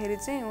आइसक्दाखेरि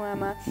चाहिँ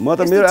उहाँमा म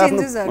त मेरो आफ्नो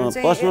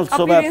पर्सनल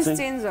स्वभाव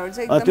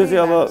चाहिँ त्यो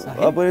चाहिँ अब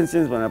अपरेन्स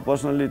चेन्ज भनेर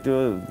पर्सनली त्यो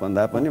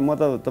भन्दा पनि म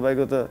त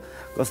तपाईँको त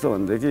कस्तो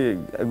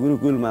भनेदेखि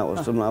गुरुकुलमा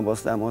होस्टेलमा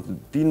बस्दा म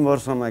 3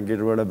 वर्षमा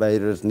गेटबाट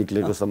बाहिर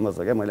निक्लेको सम्म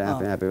छ क्या मैले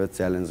आफै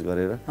च्यालेन्ज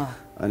गरेर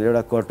अनि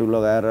एउटा कटु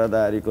लगाएर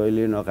दारी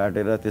कहिले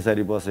नकाटेर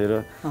त्यसरी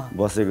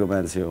बसेको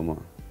मान्छे हो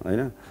म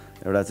होइन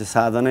एउटा चाहिँ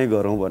साधनै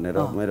गरौँ भनेर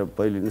मेरो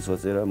पहिले नि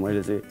सोचेर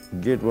मैले चाहिँ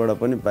गेटबाट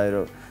पनि बाहिर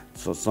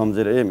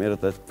सम्झेर मेरो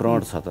त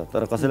प्रण छ त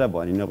तर कसैलाई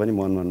भनिन पनि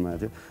मनमा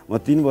थियो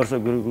म 3 वर्ष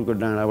गुरुकुलको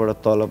डाँडाबाट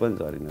तल पनि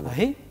झरिन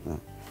है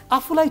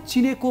आफूलाई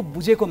चिनेको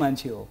बुझेको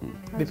मान्छे हो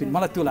बिपिन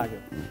मलाई त्यो लाग्यो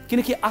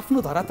किनकि आफ्नो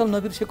धरातल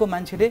नबिर्सेको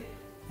मान्छेले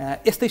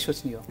यस्तै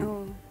सोच्ने हो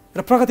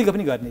र प्रगतिको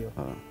पनि गर्ने हो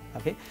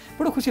ओके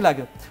बडो खुसी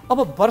लाग्यो अब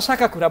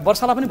वर्षाका कुरा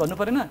वर्षालाई पनि भन्नु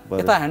परेन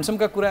यता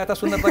ह्यान्डसमका कुरा यता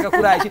सुन्दरताका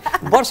कुरा आएपछि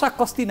वर्षा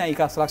कस्ती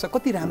नायिका जस्तो लाग्छ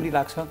कति राम्री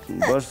लाग्छ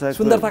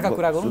सुन्दरताका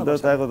कुरा गरौँ न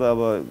सुन्दरताको त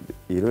अब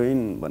हिरोइन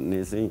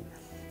भन्ने चाहिँ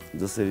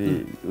जसरी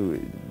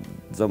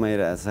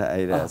जमाइरहेछ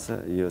आइरहेछ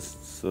यो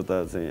सो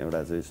त चाहिँ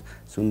एउटा चाहिँ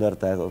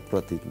सुन्दरताको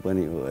प्रतीक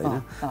पनि हो होइन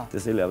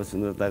त्यसैले अब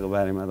सुन्दरताको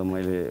बारेमा त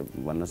मैले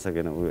भन्न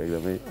सकेन ऊ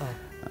एकदमै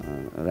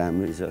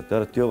राम्रै छ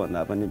तर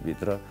त्योभन्दा पनि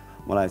भित्र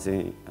मलाई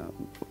चाहिँ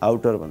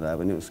आउटर भन्दा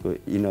पनि उसको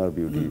इनर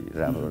ब्युटी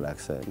राम्रो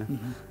लाग्छ होइन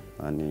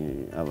अनि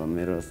अब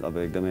मेरो अब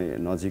एकदमै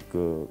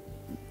नजिकको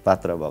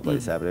पात्र भएको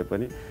हिसाबले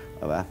पनि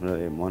अब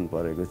आफूलाई मन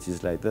परेको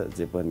चिजलाई त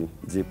जे पनि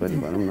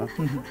भनौँ न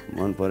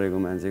मन परेको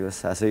मान्छेको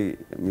सासै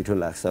मिठो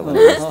लाग्छ भने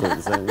जस्तो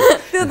हुन्छ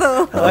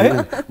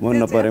मन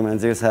नपरेको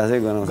मान्छेको सासै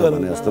गनाउँछ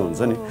भने जस्तो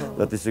हुन्छ नि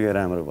जतिसुकै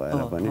राम्रो भएर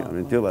पनि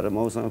अनि त्यो भएर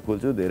मसँग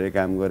खुल्छु धेरै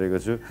काम गरेको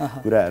छु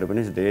कुराहरू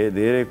पनि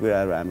धेरै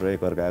कुराहरू हाम्रो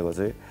एकअर्काको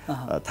चाहिँ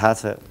थाहा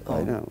छ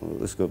होइन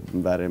उसको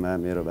बारेमा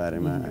मेरो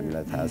बारेमा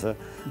हामीलाई थाहा छ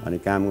अनि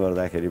काम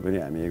गर्दाखेरि पनि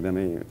हामी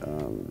एकदमै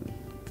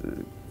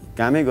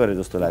कामै गरे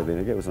जस्तो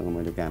लाग्दैन क्या उसँग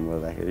मैले काम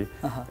गर्दाखेरि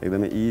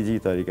एकदमै इजी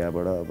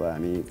तरिकाबाट अब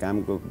हामी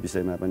कामको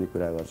विषयमा पनि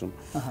कुरा गर्छौँ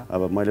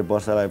अब मैले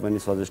वर्षालाई पनि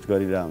सजेस्ट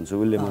गरिरहेको हुन्छु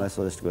उसले मलाई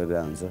सजेस्ट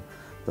गरिरहेको हुन्छ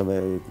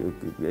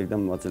तपाईँ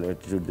एकदम अचेल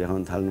एटिट्युड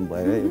देखाउन थाल्नु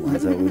भयो है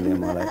भन्छ उसले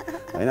मलाई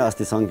होइन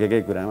अस्ति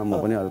सङ्ख्यकै कुरामा म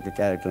पनि अर्को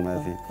क्यारेक्टरमा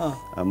थिएँ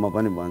म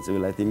पनि भन्छु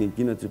उसलाई तिमी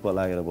किन चुप्प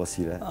लागेर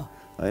बसिरह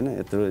होइन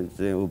यत्रो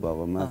चाहिँ ऊ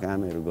भएकोमा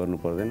कामहरू गर्नु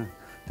पर्दैन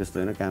त्यस्तो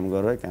होइन काम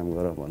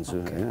गर भन्छु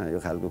होइन यो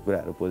खालको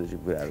कुराहरू पोजिटिभ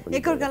कुराहरू पनि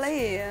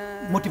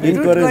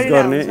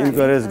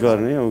इन्करेज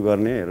गर्ने ऊ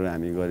गर्नेहरू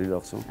हामी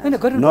गरिरहेछौँ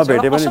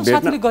नभेटे पनि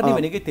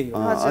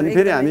अनि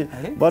फेरि हामी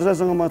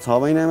वर्षासँग म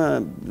 6 महिनामा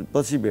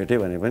पछि भेटेँ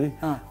भने पनि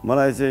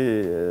मलाई चाहिँ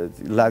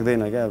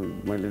लाग्दैन क्या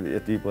मैले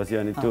यति पछि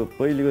अनि त्यो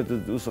पहिलेको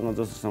त्यो उसँग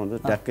जस्तो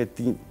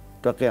सम्बन्ध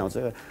टक्कै आउँछ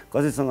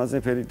कसैसँग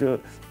चाहिँ फेरि त्यो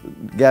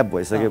ग्याप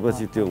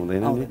भइसकेपछि त्यो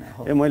हुँदैन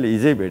नि मैले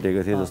हिजै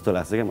भेटेको थिएँ जस्तो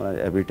लाग्छ क्या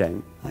मलाई एभ्री टाइम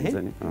हुन्छ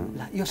नि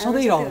यो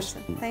सधैँ रहोस्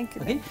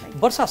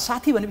वर्षा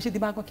साथी भनेपछि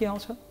दिमागमा के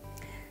आउँछ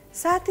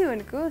साथी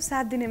भनेको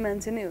साथ दिने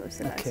मान्छे नै हो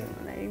जस्तो लाग्छ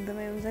मलाई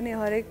एकदमै हुन्छ नि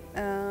हरेक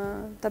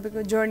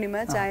तपाईँको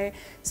जर्नीमा चाहे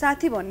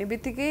साथी भन्ने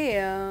बित्तिकै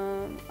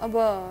अब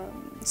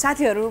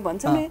साथीहरू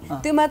भन्छ नि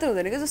त्यो मात्र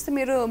हुँदैन कि जस्तै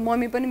मेरो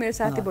मम्मी पनि मेरो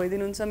साथी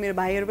भइदिनुहुन्छ मेरो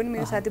भाइहरू पनि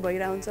मेरो साथी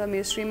भइरहन्छ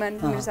मेरो श्रीमान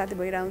पनि मेरो साथी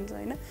भइरहन्छ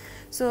होइन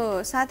सो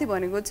साथी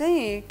भनेको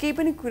चाहिँ केही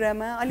पनि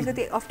कुरामा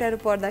अलिकति अप्ठ्यारो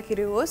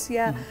पर्दाखेरि होस्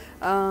या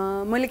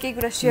मैले केही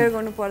कुरा सेयर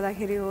गर्नु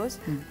पर्दाखेरि होस्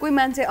कोही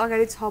मान्छे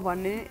अगाडि छ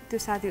भन्ने त्यो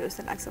साथी हो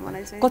जस्तो लाग्छ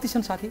मलाई चाहिँ कति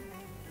छन् साथी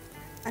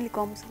अलिक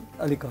कम छ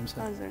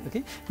ओके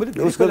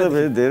उसको त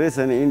फेरि धेरै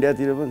छ नि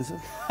इन्डियातिर पनि छ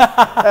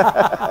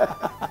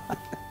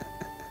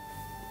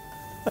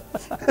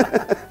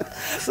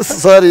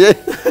सरी है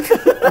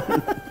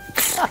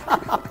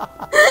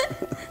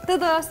त्यो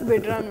त अस्ति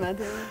भेटिरहनु भएको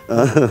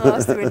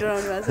थियो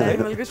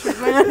एनिमलको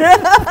सुटमा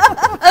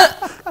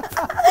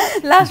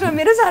लास्टमा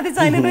मेरो साथी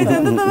छैन रहेछ नि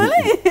त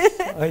तपाईँलाई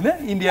होइन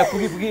इन्डिया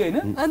पुगी होइन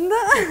अन्त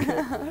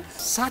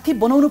साथी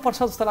बनाउनु पर्छ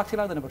जस्तो लाग्छ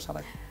लाग्दैन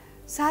वर्षालाई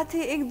साथी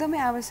एकदमै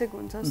आवश्यक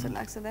हुन्छ जस्तो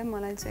लाग्छ दाइ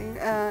मलाई चाहिँ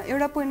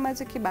एउटा पोइन्टमा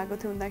चाहिँ के भएको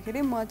थियो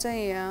भन्दाखेरि म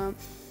चाहिँ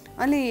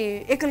अलि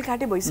एक्लै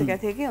काटे भइसकेको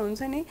थिएँ कि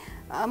हुन्छ नि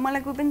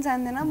मलाई कोही पनि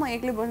जान्दैन म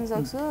एक्लै बस्न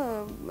सक्छु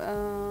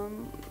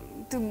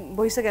त्यो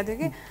भइसकेको थियो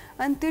कि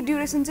अनि त्यो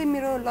ड्युरेसन चाहिँ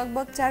मेरो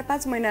लगभग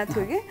 4-5 महिना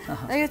थियो कि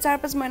यो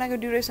 4-5 महिनाको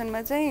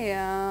ड्युरेसनमा चाहिँ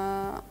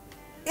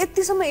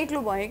यतिसम्म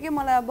एक्लो भएँ कि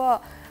मलाई अब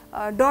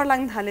डर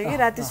लाग्न थाल्यो कि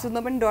राति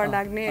सुत्न पनि डर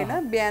लाग्ने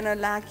होइन बिहान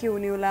ला के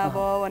हुने होला अब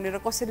भनेर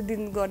कसरी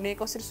दिन गर्ने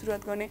कसरी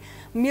सुरुवात गर्ने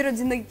मेरो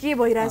जिन्दगी के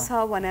भइरहेछ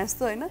भने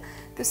जस्तो होइन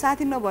त्यो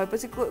साथी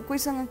नभएपछि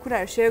कोहीसँग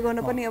कुराहरू सेयर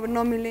गर्न पनि अब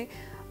नमिल्ने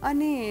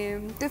अनि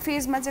त्यो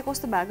फेजमा चाहिँ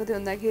कस्तो भएको थियो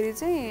भन्दाखेरि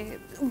चाहिँ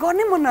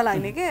गर्नै मन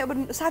नलाग्ने के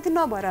अब साथी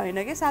नभएर होइन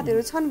कि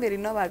साथीहरू छन् फेरि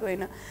नभएको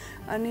होइन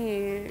अनि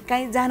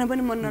कहीँ जान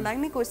पनि मन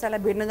नलाग्ने कसैलाई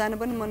भेट्न जान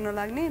पनि मन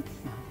नलाग्ने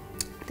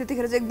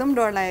त्यतिखेर चाहिँ एकदम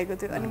डर लागेको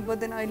थियो अनि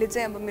बदेन अहिले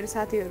चाहिँ अब मेरो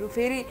साथीहरू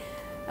फेरि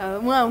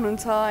उहाँ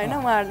हुनुहुन्छ होइन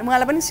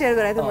उहाँलाई पनि सेयर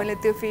गराएको थिएँ मैले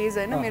त्यो फेज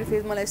होइन मेरो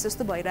फेज मलाई यस्तो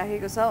यस्तो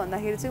भइराखेको छ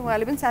भन्दाखेरि चाहिँ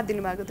उहाँले पनि साथ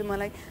दिनुभएको थियो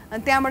मलाई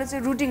अनि त्यहाँबाट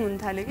चाहिँ रुटिन हुन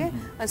थाल्यो कि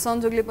अनि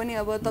संजोगले पनि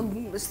अब त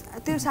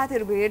त्यो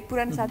साथीहरू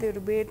पुरानो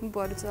साथीहरू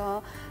भेट्नुपर्छ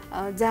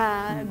जा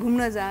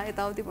घुम्न जा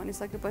यताउति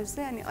भनिसकेपछि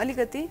चाहिँ अनि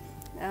अलिकति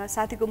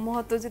साथीको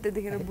महत्त्व चाहिँ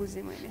त्यतिखेर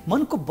बुझेँ मैले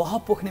मनको बह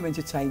पोख्ने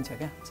मान्छे चाहिन्छ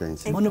क्या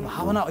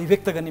मनोभावना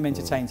अभिव्यक्त गर्ने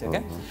मान्छे चाहिन्छ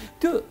क्या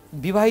त्यो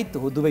विवाहित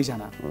हो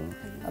दुवैजना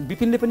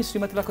विपिनले पनि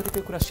श्रीमतीलाई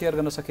कतिपय कुरा सेयर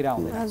गर्न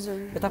सकिरहेको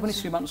हुँदैन यता पनि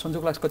श्रीमान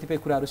सञ्जोगलाई कतिपय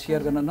कुराहरू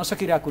सेयर गर्न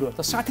नसकिरहेको कुरोहरू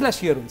त साथीलाई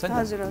सेयर हुन्छ नि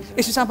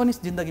यस हिसाबमा पनि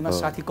जिन्दगीमा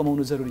साथी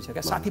कमाउनु जरुरी छ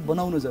क्या साथी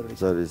बनाउनु जरुरी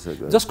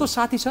छ जसको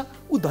साथी छ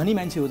ऊ धनी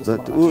मान्छे हो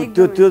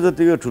जस्तो त्यो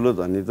जतिको ठुलो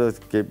धनी त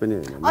केही पनि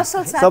होइन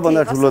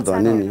सबभन्दा ठुलो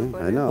धनी नि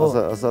होइन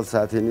असल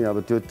साथी नि अब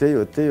त्यो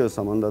त्यही हो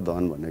सम्बन्ध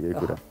धन भनेकै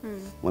कुरा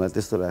मलाई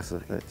त्यस्तो लाग्छ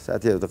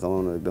साथीहरू त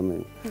कमाउनु एकदमै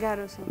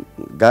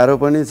गाह्रो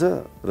पनि छ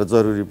र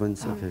जरुरी पनि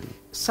छ फेरि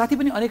साथी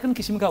पनि अनेकन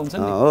किसिमका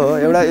हुन्छन् हो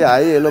एउटा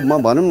हाई हेलो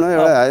म भनौँ न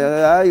एउटा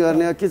हाई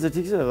गर्ने के छ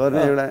ठिक छ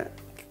गर्ने एउटा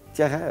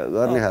च्याखा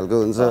गर्ने खालको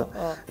हुन्छ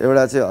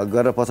एउटा चाहिँ हक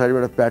गरेर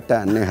पछाडिबाट प्याट्टा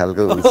हान्ने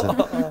खालको हुन्छ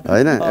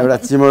होइन एउटा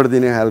चिमोड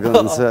दिने खालको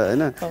हुन्छ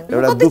होइन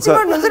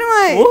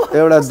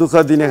एउटा दुःख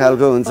दिने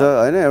खालको हुन्छ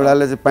होइन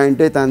एउटाले चाहिँ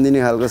प्यान्टै तानिदिने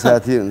खालको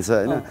साथी हुन्छ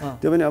होइन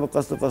त्यो पनि अब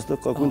कस्तो कस्तो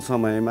कुन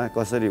समयमा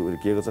कसरी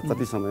हुर्किएको छ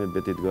कति समय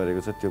व्यतीत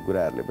गरेको छ त्यो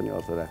कुराहरूले पनि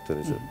अर्थ राख्दो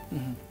रहेछ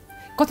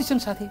कति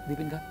छन् साथी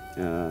विपिनका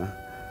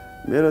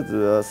मेरो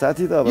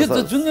साथी त अब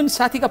जुन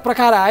साथीका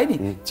प्रकार आए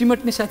नि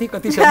चिमट्ने साथी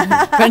कति छ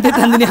प्यान्टै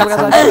तान्दिने खालका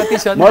साथी कति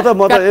छ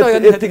म त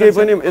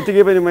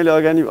यतिकै पनि मैले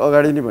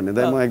अगाडि नै भन्ने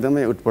म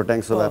एकदमै उटपटाङ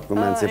स्वभावको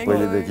मान्छे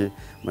पहिलेदेखि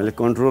मैले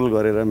कन्ट्रोल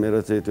गरेर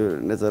मेरो चाहिँ त्यो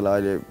नेचरलाई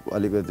अहिले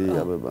अलिकति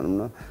अब भनौँ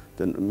न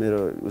त्यो मेरो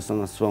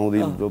उसँग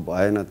सुहाउँदिलो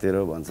भएन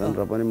तेरो भन्छन्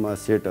र पनि म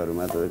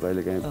सेटहरूमा त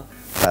कहिलेकाहीँ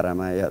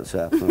पारामा आइहाल्छु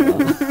आफ्नो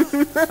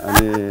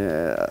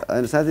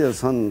अनि साथीहरू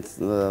छन्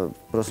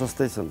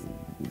प्रशस्तै छन्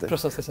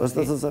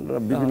छन् र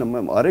विभिन्न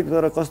हरेक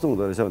तर कस्तो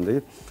हुँदो रहेछ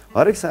भनेदेखि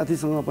हरेक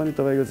साथीसँग पनि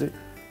तपाईँको चाहिँ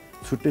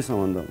छुट्टै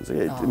सम्बन्ध हुन्छ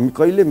कि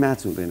कहिले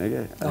म्याच हुँदैन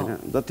क्या होइन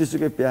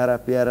जतिसुकै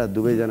प्यारा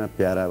दुवैजना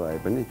प्यारा भए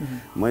पनि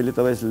मैले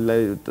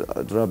तपाईँलाई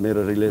र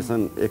मेरो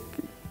रिलेसन एक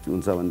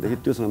हुन्छ भनेदेखि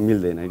त्योसँग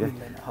मिल्दैन क्या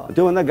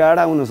त्योभन्दा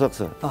गाढा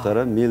हुनसक्छ तर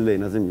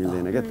मिल्दैन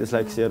क्या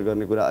त्यसलाई सेयर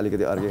गर्ने कुरा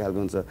अलिकति अर्कै खालको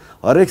हुन्छ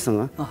हरेकसँग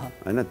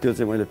होइन त्यो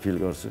चाहिँ मैले फिल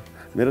गर्छु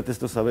मेरो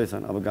त्यस्तो सबै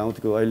छन् अब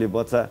गाउँको अहिले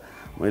बच्चा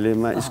मैले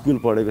स्कुल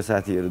पढेको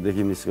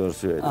साथीहरूदेखि मिस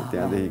गर्छु होइन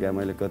त्यहाँदेखिका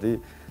मैले कति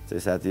चाहिँ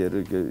साथीहरू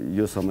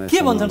यो समय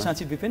के भन्छन्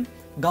साँच्ची विपिन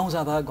गाउँ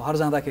जाँदा घर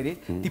जाँदाखेरि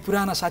ती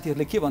पुराना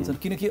साथीहरूले के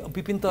भन्छन् किनकि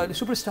विपिन त अहिले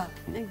सुपरस्टार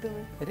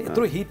एकदमै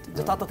यत्रो हिट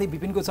जताततै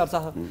विपिनको चर्चा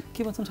छ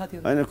के भन्छन्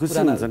साथीहरू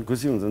होइन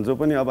खुसी हुन्छन् जो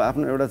पनि अब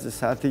आफ्नो एउटा चाहिँ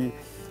साथी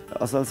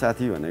असल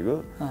साथी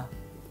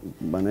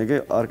भनेकै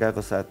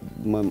अर्काको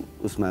साथमा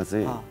उसमा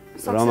चाहिँ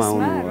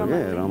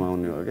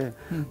रमाउने हो क्या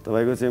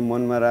तपाईँको चाहिँ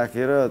मनमा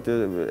राखेर त्यो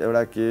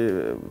एउटा के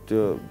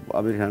त्यो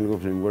आमिर खानको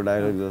फिल्मको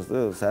डायलग जस्तो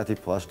साथी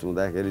फर्स्ट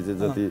हुँदाखेरि चाहिँ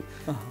जति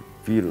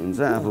पिर हुन्छ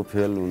आफू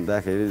फेल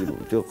हुँदाखेरि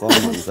त्यो कम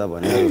हुन्छ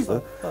भने जस्तो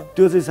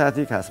त्यो चाहिँ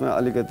साथी खासमा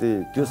अलिकति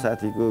त्यो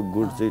साथीको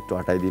गुड चाहिँ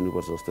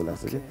हटाइदिनुपर्छ जस्तो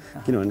लाग्छ कि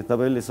किनभने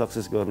तपाईँले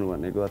सक्सेस गर्नु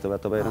भनेको अथवा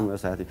तपाईँ र मेरो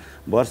साथी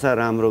वर्षा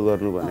राम्रो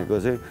गर्नु भनेको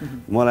चाहिँ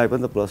मलाई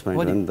पनि त प्लस पोइन्ट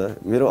हो नि त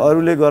मेरो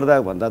अरूले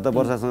गर्दा भन्दा त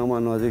वर्षासँग म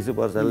नजिक छु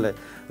वर्षाले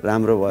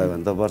राम्रो भयो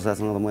भने त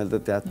वर्षासँग त मैले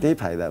त त्यही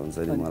फाइदा हुन्छ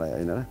नि मलाई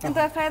होइन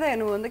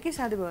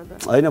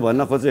होइन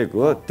भन्न खोजेको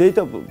हो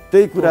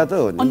त्यही कुरा त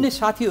हो नि अन्य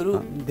साथीहरू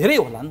धेरै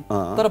होलान्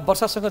तर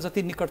वर्षासँग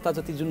जति निकटता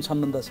जति जुन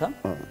सम्बन्ध छ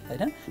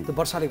हैन त्यो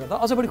वर्षाले गर्दा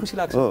अझ बढी खुसी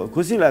लाग्छ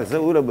खुसी लाग्छ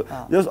उ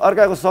जस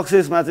अर्काको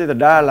सक्सेसमा चाहिँ त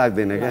डाह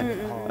लाग्दैन क्या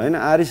हैन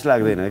आरिस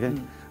लाग्दैन क्या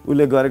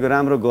उले गरेको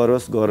राम्रो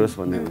गरोस्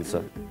भन्ने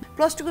हुन्छ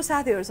प्लस 2 को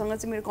साथीहरुसँग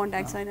चाहिँ मेरो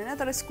कन्ट्याक्ट छैन हैन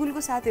तर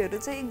स्कुलको साथीहरु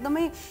चाहिँ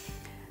एकदमै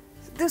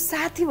त्यो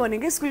साथी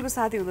भनेकै स्कुलको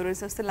साथी हुँदो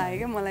रहेछ जस्तो लाग्यो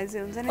क्या मलाई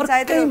चाहिँ हुन्छ नि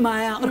सायद अर्कै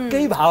माया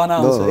अर्कै भावना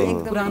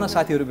हुन्छ पुरानो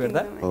साथीहरु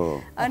भेट्दा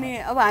अनि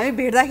अब हामी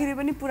भेट्दाखेरि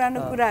पनि पुरानो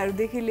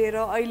कुराहरुदेखि लिएर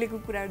अहिलेको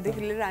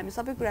कुराहरुदेखि लिएर हामी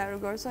सबै कुराहरु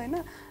गर्छौं हैन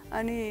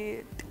अनि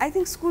आई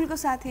थिंक स्कुलको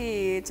साथी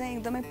चाहिँ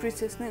एकदमै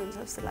प्रिसियस नै हुन्छ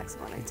जस्तो लाग्छ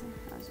मलाई चाहिँ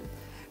हजुर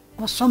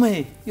अब समय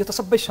यो त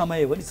सबै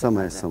समय हो नि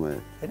समय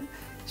हैन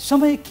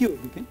समय के हो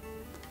विपिन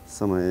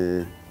समय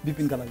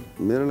विपिनका लागि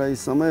मेरो लागि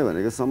समय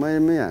भनेको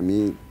समयमै हामी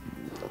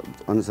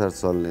अनुसार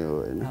चल्ने हो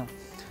हैन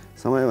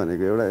समय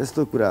भनेको एउटा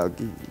यस्तो कुरा हो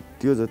कि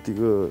त्यो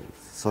जतिको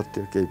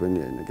सत्य केही पनि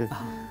हैन के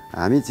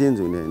हामी चेन्ज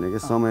हुने हैन के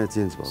समय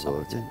चेन्ज भएको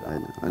हो के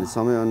हैन अनि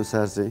समय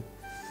अनुसार चाहिँ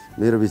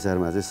मेरो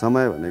विचारमा चाहिँ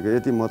समय भनेको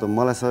यति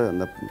मलाई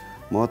सबैभन्दा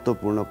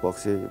महत्त्वपूर्ण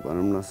पक्ष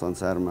भनौँ न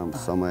संसारमा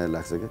समय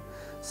लाग्छ क्या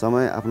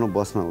समय आफ्नो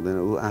बसमा हुँदैन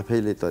ऊ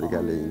आफैले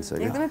तरिकाले हिँड्छ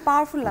क्या एकदमै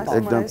पावरफुल लाग्छ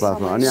एकदम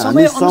पावरफुल अनि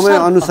हामी समय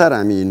अनुसार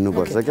हामी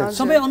हिँड्नुपर्छ क्या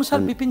समय अनुसार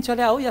बिपिन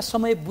चल्या हो या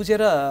समय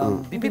बुझेर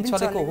बिपिन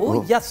चलेको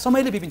हो या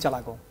समयले बिपिन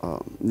चलाएको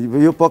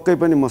यो पक्कै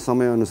पनि म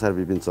समय अनुसार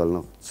बिपिन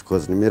चल्न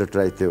खोज्ने मेरो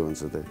ट्राई त्यो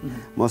हुन्छ त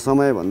म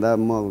समय भन्दा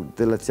म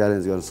त्यसलाई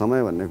च्यालेन्ज गर्छु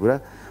समय भन्ने कुरा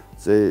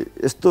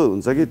चाहिँ यस्तो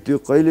हुन्छ कि त्यो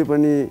कहिले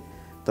पनि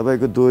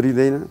तपाईको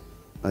दोहोरिँदैन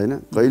हैन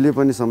कहिले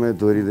पनि समय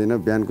दोहोरिँदैन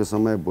बिहानको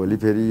समय भोलि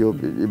फेरि यो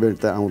इभेन्ट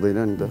त आउँदैन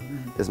नि त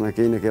यसमा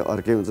केही न केही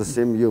अर्कै हुन्छ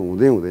सेम यो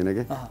हुँदैन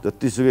के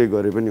जतिसुकै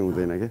गरे पनि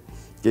हुँदैन के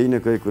केही न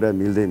केही कुरा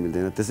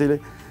मिल्दैन त्यसैले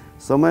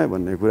समय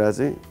भन्ने कुरा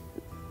चाहिँ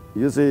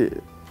यो चाहिँ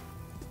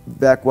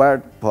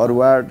ब्याकवार्ड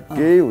फरवार्ड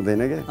केही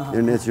हुँदैन के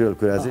यो नेचुरल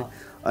कुरा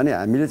चाहिँ अनि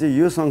हामीले चाहिँ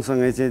यो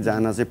सँगसँगै चाहिँ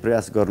जान चाहिँ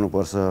प्रयास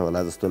गर्नुपर्छ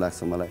होला जस्तो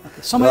लाग्छ मलाई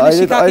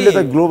अहिले त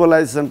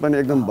ग्लोबलाइजेसन पनि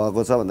एकदम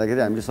भएको छ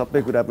भन्दाखेरि हामीले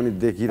सबै कुरा पनि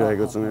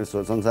देखिरहेको छौँ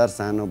संसार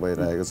सानो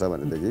भइरहेको छ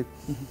भनेदेखि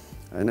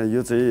हैन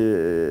यो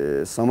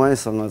चाहिँ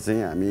समयसँग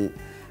चाहिँ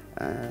हामी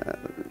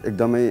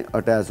एकदमै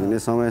अट्याच हुने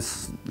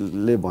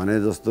समयले भने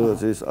जस्तो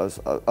चाहिँ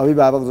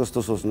अभिभावक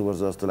जस्तो सोच्नुपर्छ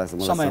जस्तो लाग्छ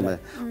मलाई समय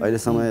अहिले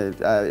समय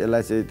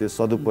यसलाई चाहिँ त्यो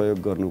सदुपयोग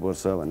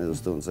गर्नुपर्छ भने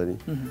जस्तो हुन्छ नि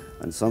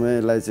अनि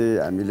समयलाई चाहिँ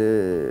हामीले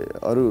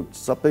अरू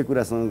सबै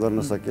कुरासँग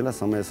गर्न सकिएला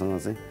समयसँग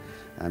चाहिँ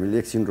हामीले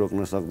एकछिन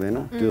रोक्न सक्दैन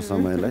त्यो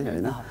समयलाई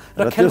हैन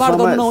र खेलवाड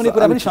गर्नु नहुने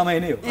कुरा पनि समय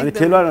नै हो अनि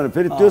खेलवाड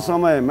फेरि त्यो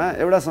समयमा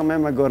एउटा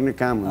समयमा गर्ने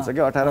काम हुन्छ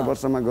कि 18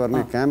 वर्षमा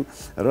गर्ने काम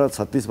र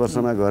 36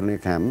 वर्षमा गर्ने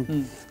काम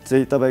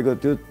चाहिँ तपाईको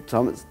त्यो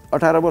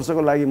 18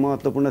 वर्षको लागि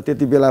महत्त्वपूर्ण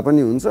त्यति बेला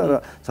पनि हुन्छ र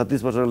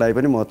 36 वर्षको लागि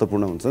पनि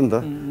महत्त्वपूर्ण हुन्छ नि त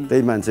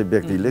त्यही मान्छे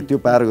व्यक्तिले त्यो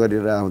पार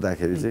गरेर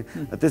आउँदाखेरि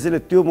चाहिँ त्यसैले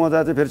त्यो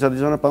मजा चाहिँ फेरि 36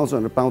 वर्षमा पाउँछ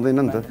भनेर पाउँदैन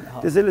नि त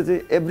त्यसैले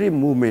चाहिँ every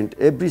movement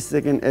every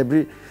second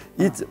every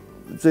each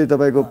चाहिँ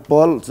तपाईको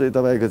पल चाहिँ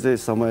तपाईको चाहिँ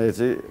समय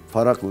चाहिँ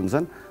फरक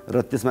हुन्छन्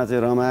र त्यसमा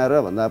चाहिँ रमाएर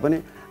भन्दा पनि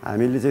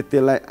हामीले चाहिँ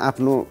त्यसलाई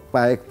आफ्नो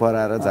पाएक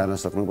पराएर जान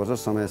सक्नुपर्छ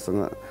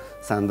समयसँग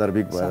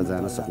सान्दर्भिक भएर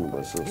जान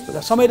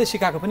सक्नुपर्छ समयले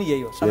सिकाएको पनि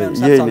यही हो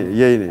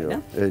यही नै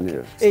हो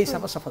यही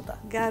सब सफलता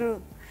गाह्रो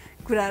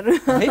कुराहरू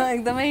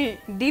एकदमै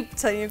डिप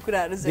छ यो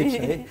कुराहरू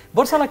चाहिँ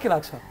वर्षालाई के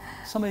लाग्छ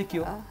समय के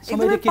हो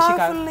समयले के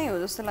सिकायो नै हो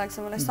जस्तो लाग्छ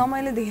मलाई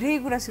समयले धेरै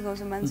कुरा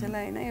सिकाउँछ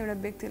मान्छेलाई हैन एउटा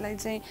व्यक्तिलाई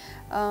चाहिँ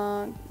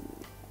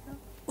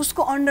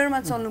उसको अन्डरमा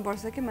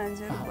चल्नुपर्छ कि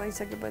मान्छेहरू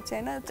भइसकेपछि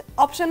हैन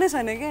अप्सनै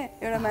छैन के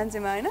एउटा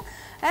मान्छेमा हैन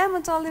म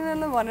चल्दिनँ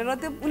ल भनेर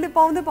त्यो उसले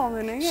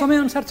पाउँदैन कि समय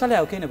अनुसार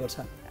चल्यायो किन पर्छ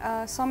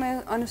समय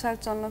अनुसार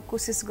चल्न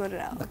कोसिस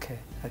गरेर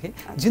ओके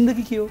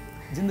जिन्दगी के हो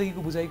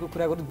जिन्दगीको बुझाइको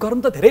कुरा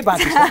गर्नु त धेरै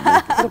बाँकी छ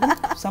तर पनि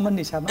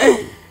सामान्य हिसाबमा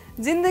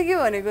जिन्दगी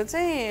भनेको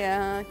चाहिँ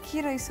के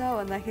रहेछ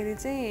भन्दाखेरि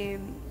चाहिँ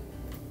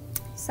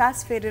सास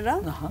फेरेर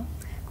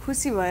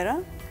खुसी भएर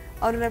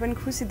अरूलाई पनि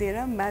खुसी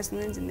दिएर बाँच्नु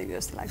नै जिन्दगी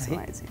जस्तो लाग्छ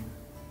मलाई चाहिँ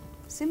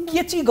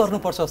के चाहिँ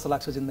गर्नुपर्छ जस्तो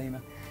लाग्छ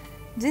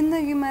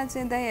जिन्दगीमा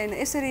चाहिँ दाइ हैन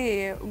यसरी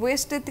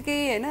वेस्ट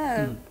यतिकै हैन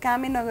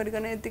कामै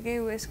नगरिकन यतिकै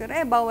वेस्ट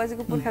गरेर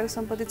बाबुबाजेको पुर्खाको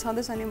सम्पत्ति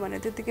छँदैछ नि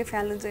भने त्यतिकै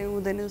फ्याल्नु चाहिँ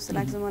हुँदैन जस्तो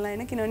लाग्छ मलाई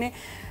हैन किनभने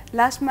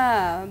लास्टमा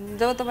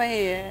जब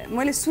तपाईँ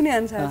मैले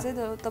सुनेअनुसार चाहिँ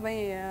जब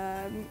तपाईँ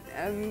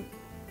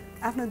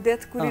आफ्नो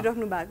डेथ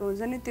कुरिराख्नु भएको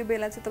हुन्छ नि त्यो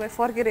बेला चाहिँ तपाईँ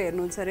फर्केर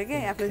हेर्नुहुन्छ अरे के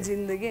आफ्नो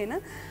जिन्दगी हैन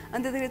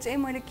अनि त्यतिखेर चाहिँ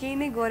मैले केही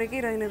नै गरेकै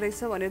रहेन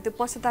रहेछ भनेर त्यो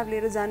पश्चाताप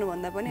लिएर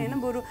जानुभन्दा पनि हैन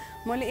बरु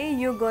मैले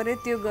यो गरेँ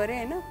त्यो गरेँ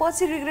हैन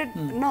पछि रिग्रेट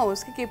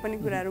नहोस् कि केही पनि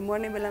कुराहरू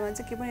मर्ने बेलामा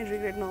चाहिँ केही पनि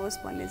रिग्रेट नहोस्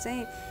भन्ने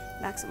चाहिँ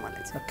लाग्छ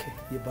मलाई चाहिँ ओके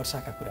यो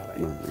वर्षाका कुरा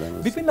भयो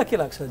विपिनलाई के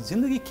लाग्छ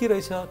जिन्दगी के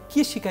रहेछ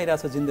के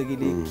सिकाइरहेछ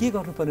जिन्दगीले के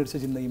गर्नुपर्ने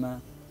रहेछ जिन्दगीमा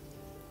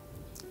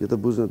यो त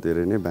बुझ्न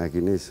धेरै नै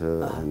बाँकी नै छ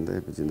हैन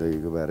त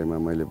जिन्दगीको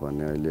बारेमा मैले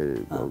भन्ने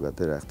अहिले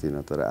अवगतै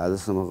राख्दिनँ तर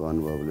आजसम्मको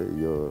अनुभवले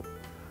यो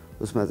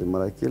उसमा चाहिँ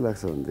मलाई के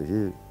लाग्छ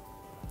भनेदेखि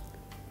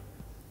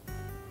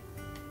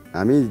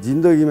हामी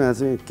जिन्दगीमा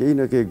चाहिँ केही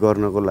न केही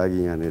गर्नको लागि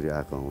यहाँनिर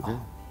आएको हौँ क्या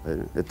हैन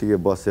यतिकै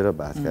बसेर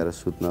भात खाएर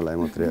सुत्नलाई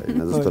मात्रै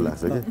होइन जस्तो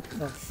लाग्छ कि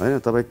हैन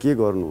तपाईँ के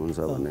गर्नुहुन्छ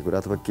भन्ने कुरा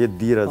अथवा के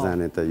दिएर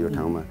जाने त यो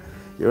ठाउँमा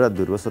एउटा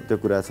ध्रुव सत्य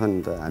कुरा छ नि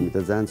त हामी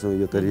त जान्छौँ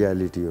यो त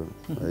रियालिटी हो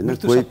हैन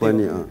कोही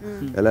पनि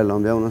यसलाई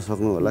लम्ब्याउन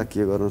सक्नु होला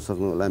के गर्न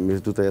सक्नु होला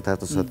मृत्यु त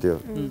यथार्थ सत्य हो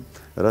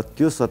र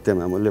त्यो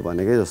सत्यमा मैले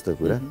भनेकै जस्तो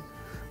कुरा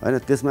हैन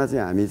त्यसमा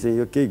चाहिँ हामी चाहिँ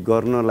यो केही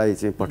गर्नलाई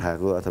चाहिँ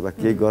पठाएको अथवा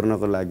केही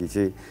गर्नको लागि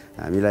चाहिँ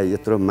हामीलाई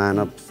यत्रो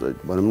मानव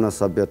भनौँ न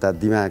सभ्यता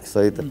दिमाग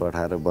सहित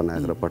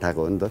बनाएर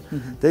पठाएको हो नि त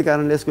त्यही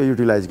कारणले यसको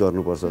युटिलाइज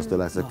गर्नुपर्छ जस्तो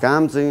लाग्छ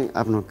काम चाहिँ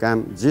आफ्नो काम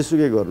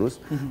जेसुकै गर्नुहोस्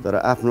तर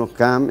आफ्नो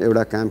काम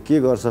एउटा काम के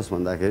गर्छस्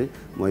भन्दाखेरि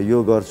म यो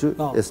गर्छु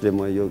यसले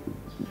म यो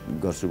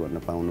गर्छु भन्न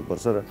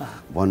पाउनुपर्छ र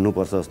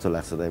भन्नुपर्छ जस्तो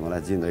लाग्छ दाइ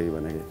मलाई जिन्दगी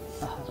भनेको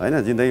हैन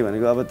जिन्दगी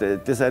भनेको अब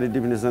त्यसरी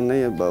डिफिनेसन नै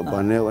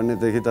भन्ने हो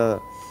भनेदेखि त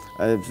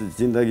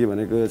जिन्दगी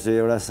भनेको चाहिँ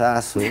एउटा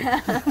सास हो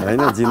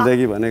हैन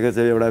जिन्दगी भनेको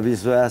चाहिँ एउटा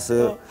विश्वास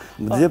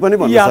हो जे पनि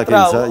भन्न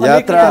सकिन्छ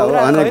यात्रा हो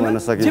अनेक भन्न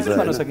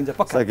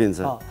सकिन्छ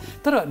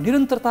तर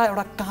निरन्तरता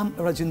एउटा काम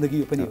एउटा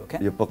जिन्दगी पनि हो क्या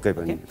यो पक्कै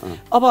पनि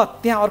अब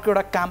त्यहाँ अर्को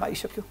एउटा काम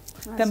आइसक्यो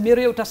त्यहाँ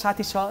मेरो एउटा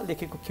साथी छ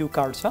लेखेको क्यू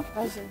कार्ड छ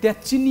त्यहाँ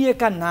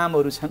चिनिएका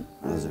नामहरू छन्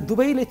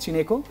दुवैले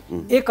चिनेको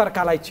एक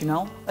अर्कालाई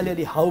चिनाऊ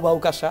अलिअलि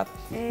हाउभाउका साथ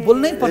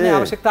बोल्नै पर्ने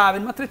आवश्यकता आयो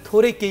भने मात्रै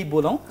थोरै केही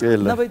बोलौँ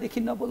नभएदेखि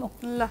नबोलौँ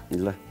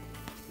ल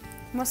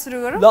म सुरु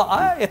गरौँ ल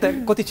यता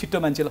कति छिट्टो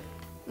मान्छे ल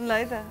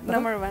है त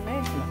नम्बर 1 है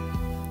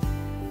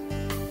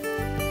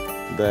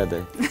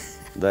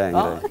दया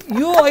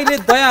यो अहिले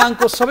दया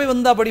अङ्कको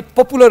सबैभन्दा बढी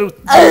पपुलर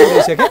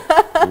भइसक्यो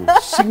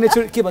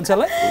सिग्नेचर के भन्छ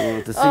ल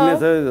त्यो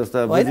सिग्नेचर जस्तो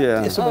बुझिए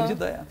यसो भन्छ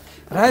दया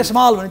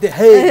रायसमाल भने त्यो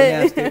हे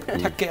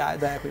ठ्याक्कै आयो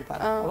दयाको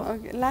पारा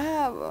ओके ला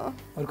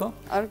अर्को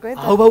है त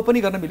हाउभाउ पनि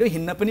गर्न मिल्यो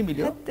हिँड्न पनि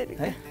मिल्यो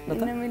है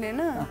हिँड्न मिलेन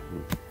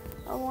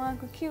अब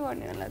उहाँको के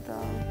गर्ने होला त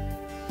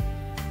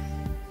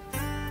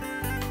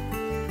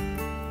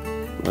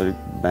अलिक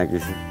बाँकी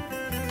छ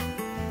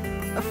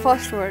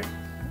फर्स्ट वर्ड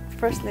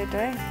फर्स्ट लेटर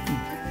है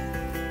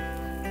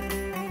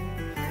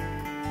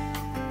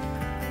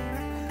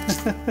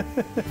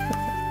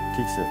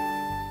ठिक छ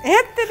ए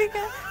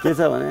तरिका के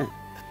छ भने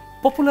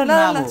पपुलर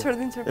नाम हो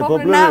छोड्दिन्छु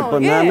पपुलर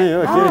नामै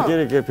हो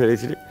के फेरि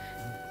छिरी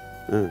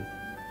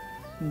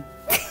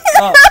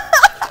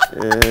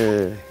ए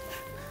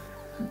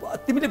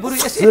तिमीले बरु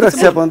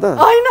सुरक्षा पन्त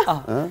हैन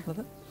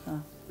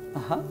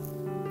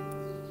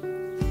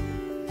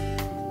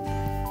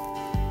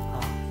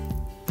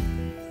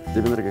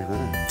देवेन्द्र के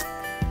खाना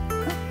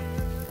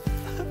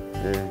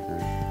ए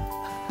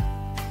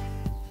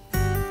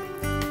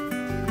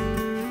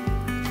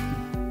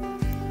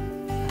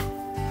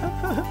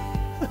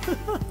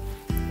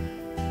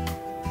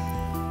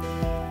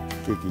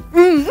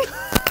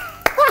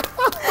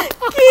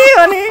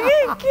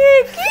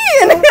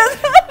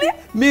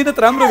मेहनत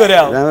राम्रो गरे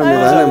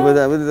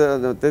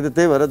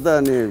त्यही भएर त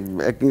अनि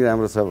एक्टिङ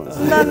राम्रो छ भन्छ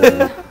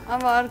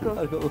अब अर्को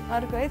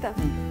है त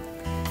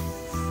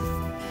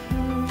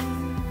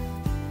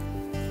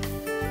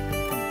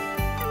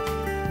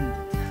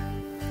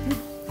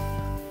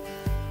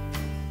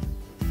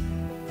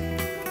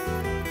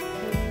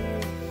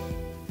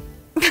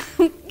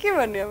के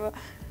भन्ने अब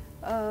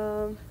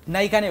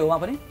नायिका नै हो उहाँ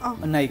पनि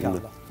नायिका हो ल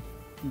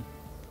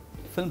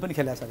फिल्म पनि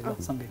खेलेको छ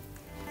अरे सँगै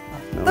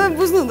तपाईँ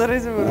बुझ्नु हुँदो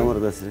रहेछ राम्रो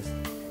दशरथ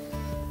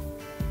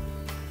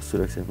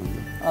सुरक्षा पन्त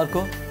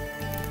अर्को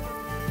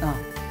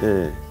ए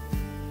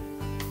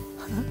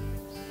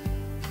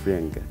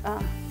प्रियङ्का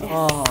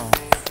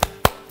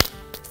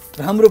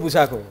राम्रो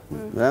बुझाएको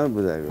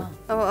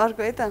अब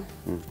अर्को है त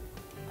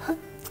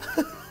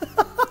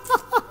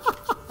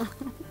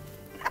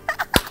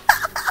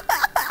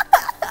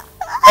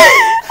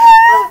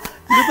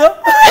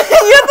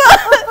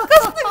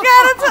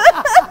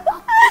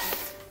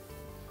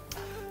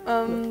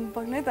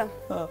बग्ने त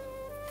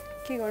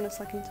के गर्न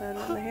सकिन्छ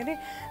भन्दाखेरि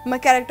म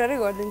क्यारेक्टरै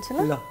गरिदिन्छु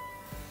ल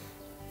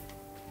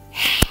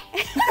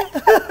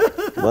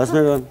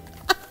बसमा गन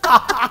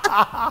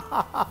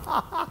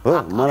हो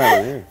मलाई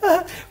भने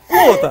को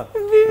हो त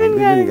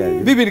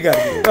बिपिन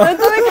कार्की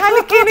तपाईँ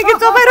खाली के न के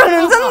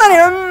चपाइरहनुहुन्छ नि त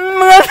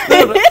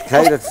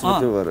खाइरहेको छु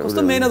त्यो भएर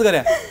कस्तो मेहनत गरे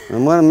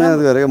म मेहनत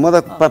गरेको म त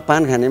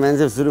पान खाने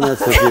मान्छे सुरुमा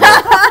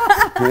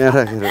सोचिरहेको यहाँ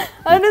राखेर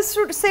होइन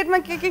सेटमा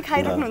के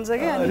खाइराख्नुहुन्छ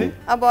कि अनि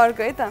अब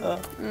अर्को है त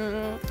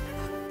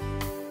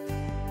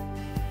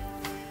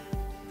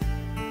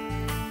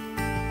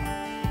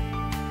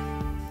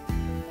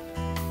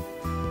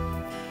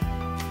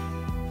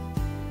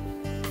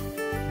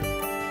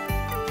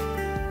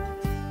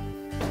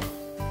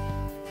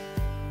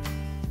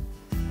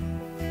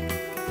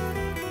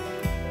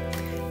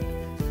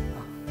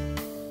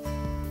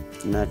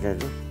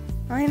नाकाको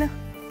हैन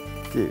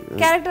के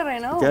क्यारेक्टर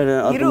हैन हो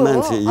हिरो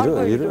मान्छे हिरो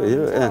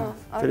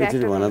फेरि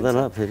एकचोटि भन त ल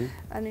फेरि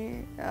अनि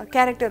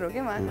क्यारेक्टर हो के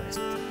उहाँको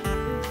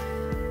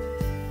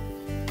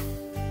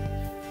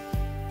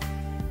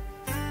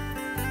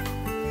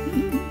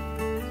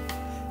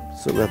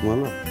सुरुवातमा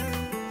ल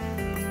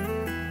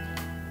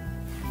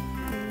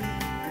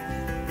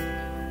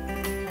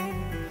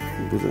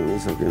बुझाउन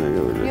सकेन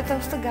यो त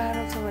कस्तो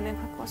गाह्रो छ भने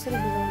कसरी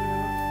बुझाउने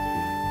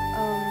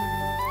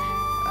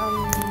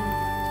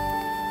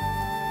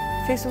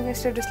फेसबुक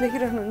स्टेटस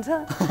लेखिराख्नुहुन्छ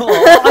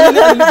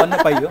अलिअलि भन्न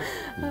पाइयो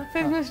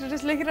Facebook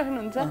status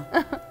लेखिराख्नुहुन्छ A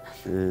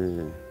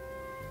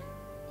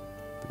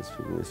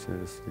Facebook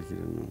status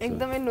लेखिराख्नुहुन्छ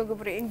एकदमै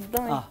लोकप्रिय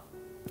एकदमै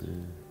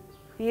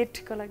हिट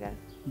कलाकार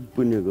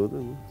पुण्यको त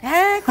हे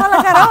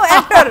कलाकार हो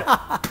एक्टर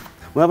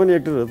उहाँ पनि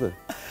एक्टर हो त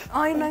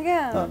हैन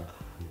क्या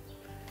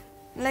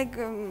लाइक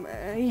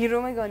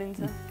हिरोमै गरिन्छ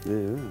ए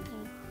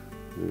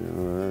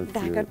हो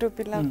ढाका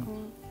टोपी लगाएको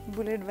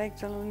बुलेट बाइक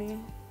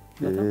चलाउने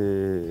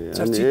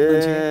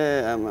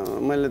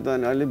मैले त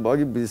अनि अलिक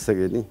भगि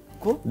बुझिसकेँ नि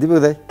दिपक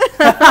दाई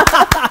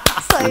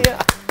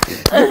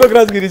दिपक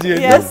राजगिरीजी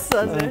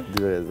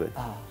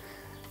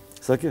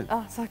सक्यो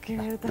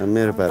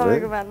मेरो पालो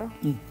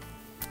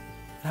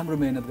राम्रो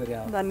मेहनत गरे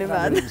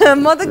धन्यवाद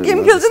म त गेम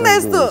खेल्छु नि त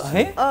यस्तो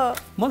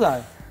मजा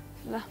आयो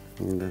ल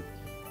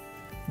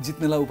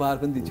जित्नेलाई उपहार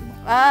पनि दिन्छु म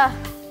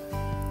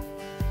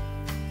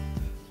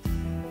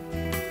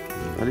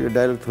अलिक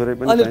डायलग थोरै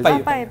पनि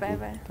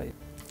पाए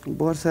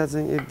वर्षा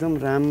चाहिँ एकदम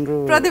राम्रो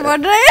प्रदीप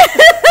भट्टराई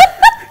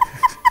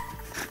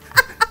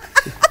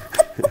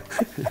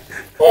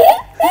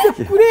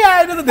पुरै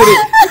आएन त धेरै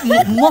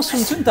म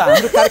सुन्छु नि त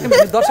हाम्रो कार्यक्रम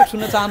दर्शक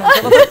सुन्न चाहनुहुन्छ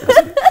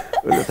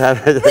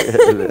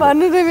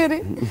भन्नु दे फेरि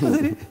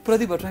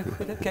प्रदीप भट्टराईको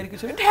क्यारेक्टर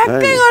छ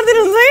ठ्याक्कै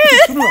गरिदिनुहुन्छ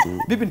कि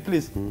बिपिन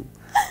प्लिज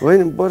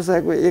होइन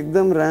वर्षाको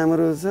एकदम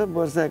राम्रो छ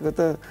वर्षाको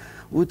त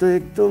ऊ त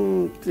एकदम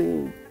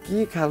के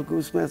खालको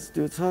उसमा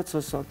त्यो छ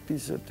शक्ति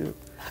छ त्यो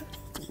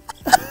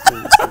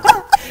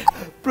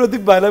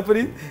प्रदीप भाइलाई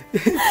पनि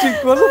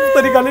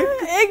तरिकाले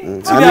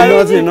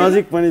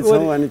नजिक पनि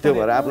छौँ अनि त्यो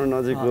भएर आफ्नो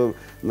नजिकको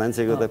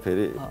मान्छेको त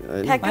फेरि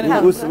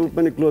ऊ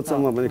पनि क्लोज छ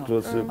म पनि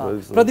क्लोज छु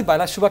प्रदीप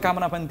भाइलाई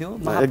शुभकामना पनि थियो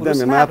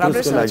एकदमै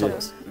महापुरुषको लागि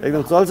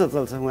एकदम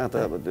चल्छ उहाँ त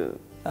अब त्यो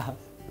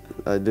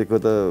अहिलेको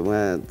त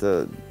उहाँ त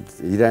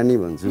हिरानी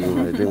भन्छु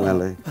मैले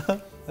उहाँलाई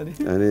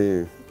अनि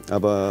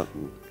अब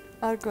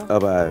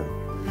आयो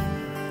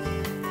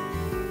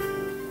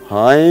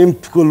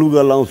हाइम्फको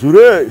लुगा लाउँछु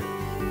रे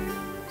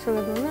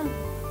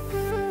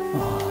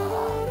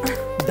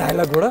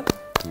डायलगबाट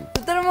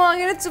तर म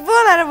अघि चुप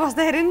लाएर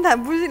बस्दाखेरि नि थाहा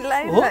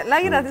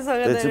लागिरहेको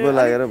थियो चुप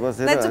लागेर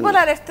बसेर चुप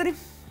लाएर यस्तरी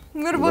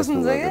मेरो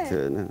बस्नुहुन्छ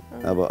होइन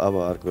अब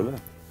अर्को ल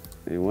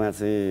उहाँ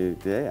चाहिँ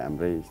त्यो है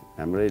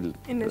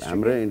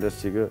हाम्रै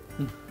इन्डस्ट्रीको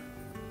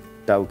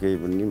टाउके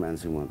पनि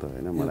मान्छु म त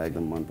होइन मलाई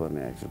एकदम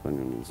मनपर्ने एक्टर पनि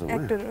हुनुहुन्छ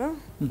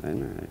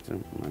होइन एक्टर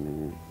अनि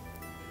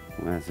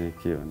उहाँ चाहिँ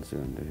के भन्छु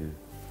भन्दाखेरि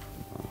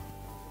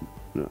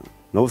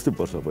नमस्ते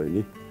वर्षा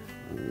बहिनी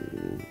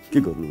के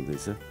गर्नु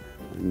हुँदैछ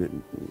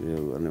यो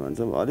गर्ने भन्छ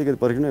अलिकति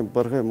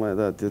पर्खै म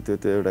त त्यो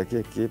एउटा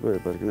के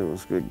पर्खिनु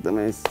उसको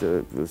एकदमै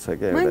छ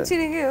क्या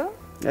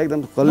एकदम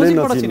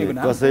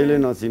कसैले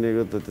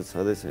नचिनेको त त्यो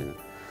छँदै छैन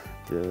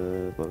त्यो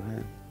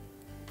पर्खै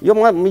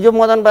यो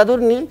मदन बहादुर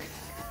नि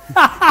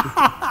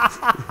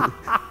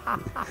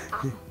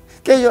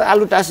के यो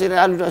आलु टाँसेर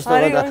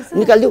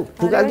निकालिदिउ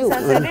फुकालिदिउ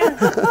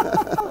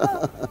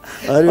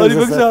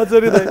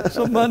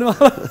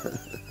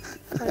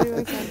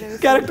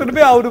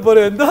क्यारेक्टरमै आउनु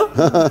पर्यो नि त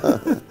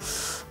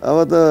अब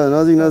त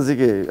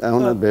नजिकै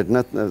आउन भेट्न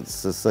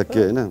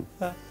सक्यो होइन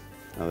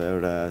अब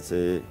एउटा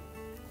चाहिँ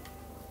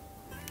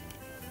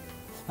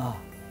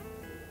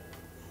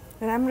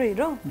राम्रो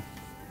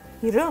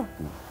हिरो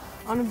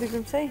अनुप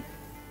विक्रम साई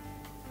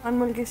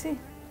अनमोल केसी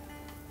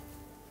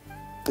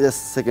यस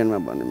सेकेन्डमा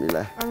भन्नु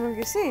मिला अनमोल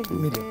केसी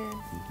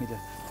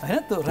होइन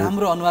त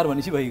राम्रो अनुहार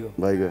भनेपछि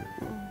भइगयो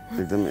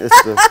एकदम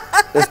यस्तो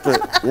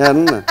यहाँ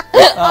हेर्नु न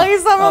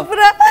अघिसम्म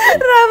पुरा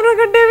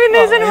राम्रोको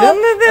डेफिनेसन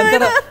भन्दै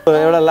थियो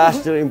एउटा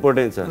लास्ट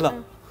इम्पोर्टेन्ट छ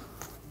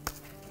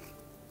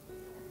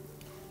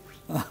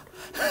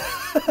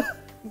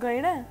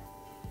गैडा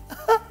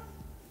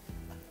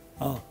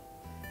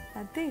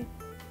हात्ती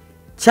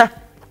छ्या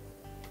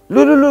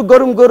लु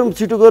गरौँ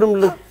छिटो गरौँ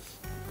लु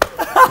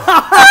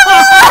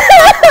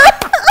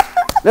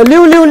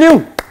लिउ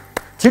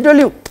छिटो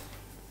लिउ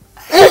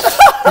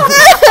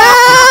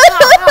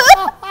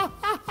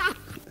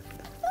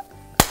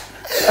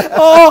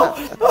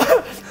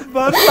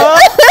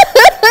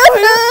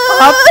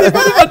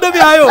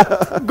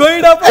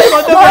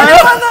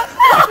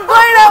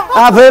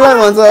आफैलाई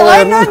भन्छ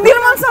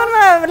निर्मल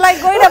शर्मालाई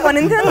गैडा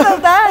भनिन्थ्यो नि त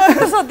उता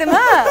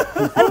सत्यमा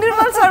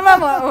निर्मल शर्मा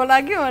होला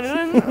कि भनेर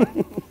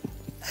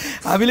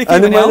हामीले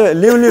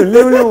लिउ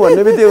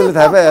भन्ने बित्तिकै उसले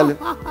थाहा पाइहाल्यो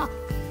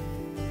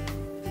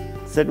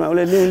सेटमा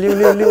उसले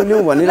लिउ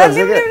भनिरहेको छ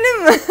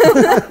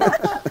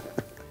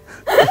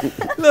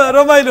ल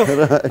रमाइलो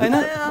होइन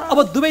अब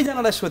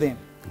दुवैजनालाई सोधेँ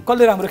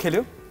कसले राम्रो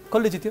खेल्यो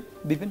कसले जित्यो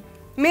बिपिन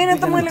मेरो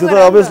त मैले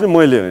अभियसली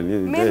मैले हो नि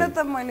मेरो त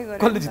मैले गरेँ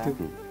कसले जित्यो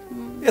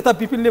यता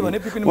बिपिनले भने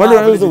बिपिन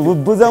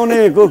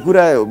बुझाउनेको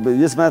कुरा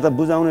यसमा त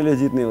बुझाउनेले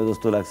जित्ने हो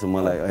जस्तो लाग्छ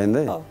मलाई होइन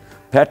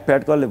फ्याट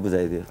कसले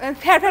बुझाइदियो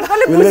फ्याट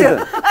कसले बुझ्यो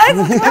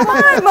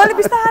मैले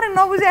बिस्तारै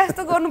नबुझे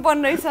जस्तो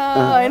गर्नुपर्ने रहेछ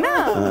होइन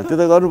त्यो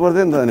त गर्नु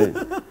पर्दैन नि त अनि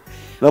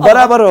ल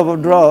बराबर हो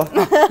ड्र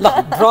ल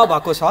ड्र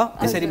भएको छ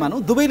यसरी मानौ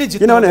दुवैले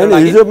जित्नु किनभने हैन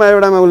हिजोमा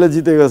एउटामा उसले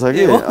जितेको छ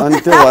कि अनि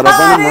त्यो भएर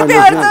पनि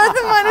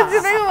मैले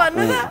जितेको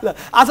भन्नु न ल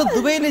आज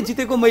दुवैले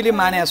जितेको मैले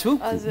मानेको छु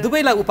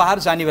दुवैलाई उपहार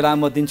जाने बेला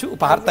म दिन्छु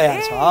उपहार तयार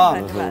छ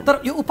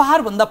तर यो उपहार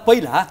भन्दा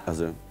पहिला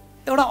हजुर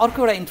एउटा अर्को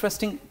एउटा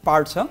इन्ट्रेस्टिङ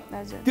पार्ट छ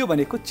त्यो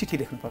भनेको चिठी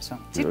लेख्नुपर्छ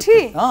चिठी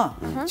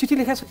चिठी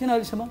लेखेको छ किन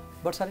अहिलेसम्म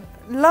वर्षाले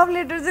लभ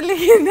लेटर चाहिँ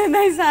लेखिँदैन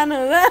सानो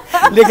हुँदा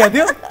लेखेको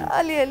थियो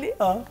अलिअलि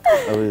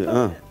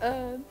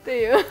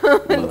त्यही हो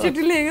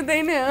चिठी लेखेको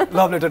त्यही नै हो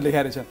लभ लेटर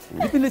लेखेको रहेछ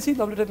बिपिनले चाहिँ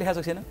लभ लेटर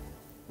लेखेको छैन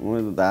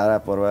मैले धारा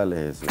परवा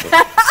लेखेको छु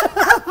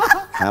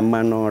खाममा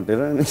नअटेर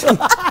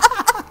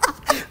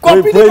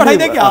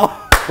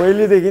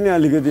पहिलेदेखि नै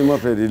अलिकति म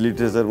फेरि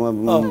लिटरेचरमा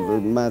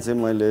चाहिँ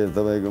मैले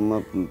तपाईँको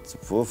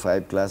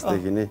 4-5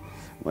 क्लासदेखि नै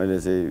मैले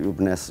चाहिँ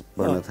उपन्यास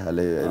पढ्न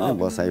थालेँ होइन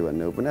बसाइ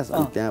भन्ने उपन्यास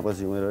अनि त्यहाँ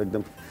पछि मेरो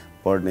एकदम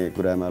पढ्ने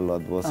कुरामा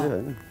लत बस्यो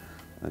होइन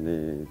अनि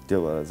त्यो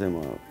भएर चाहिँ म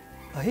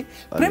है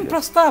प्रेम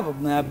प्रस्ताव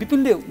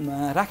बिपिनले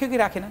राख्यो कि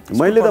राखेन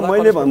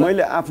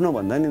मैले आफ्नो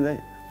भन्दा नि दाइ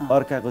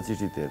अर्काको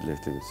चिठी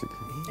लेख्थेँ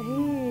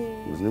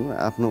बुझ्नुभयो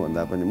आफ्नो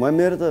भन्दा पनि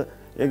मेरो त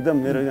एकदम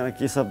मेरो एकजना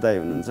केशव दाई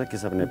हुनुहुन्छ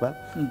केशव नेपाल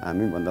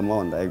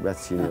मभन्दा एक ब्याच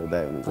सिनियर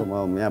दाई हुनुहुन्छ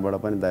म यहाँबाट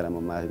पनि दाइलाई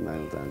म माफी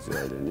माग्न चाहन्छु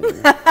अहिले नि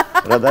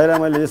र दाइलाई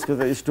मैले यसको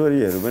त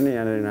स्टोरीहरू पनि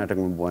यहाँनिर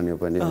नाटकमा बन्यो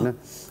पनि होइन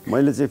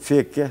मैले चाहिँ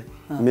फेक क्या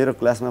मेरो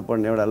क्लासमा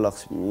पढ्ने एउटा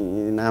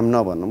लक्ष्मी नाम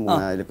नभनौँ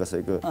उहाँ अहिले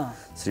कसैको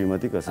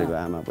श्रीमती कसैको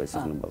आमा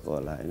भइसक्नु भएको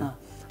होला होइन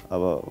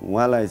अब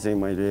उहाँलाई चाहिँ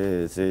मैले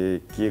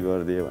चाहिँ के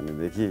गरिदिएँ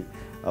भनेदेखि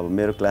अब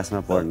मेरो क्लासमा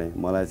पढ्ने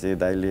मलाई चाहिँ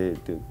दाइले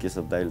त्यो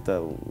केशव दाइले त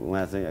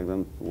उहाँ चाहिँ एकदम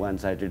वान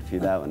साइडेड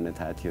फिदा भन्ने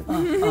थाहा थियो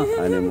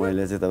अनि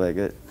मैले चाहिँ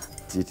तपाईँको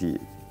चिठी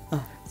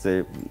चाहिँ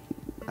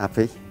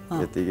आफै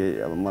यतिकै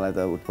अब मलाई त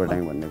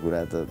उटपटाङ भन्ने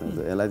कुरा त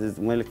यसलाई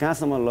चाहिँ मैले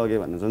कहाँसम्म लगेँ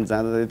भन्ने चाहिँ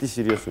जाँदा यति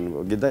सिरियस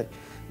हुनुभयो कि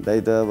दाइ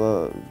त अब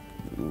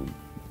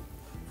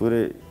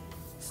पुरै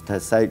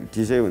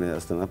ठिसै हुने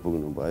जस्तोमा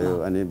पुग्नु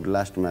भयो अनि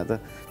लास्टमा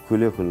त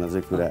खुल्न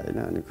चाहिँ कुरा होइन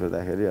अनि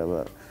खोज्दाखेरि अब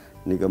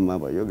निगममा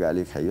भयो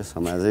गाली खाइयो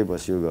समाजै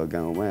बस्यो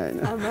गाउँमा होइन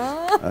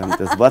अनि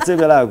त्यस बच्चे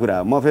बेलाको कुरा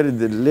म फेरि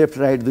लेफ्ट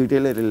राइट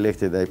दुइटैले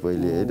लेख्थेँ दाइ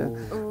पहिले होइन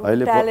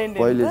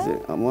पहिले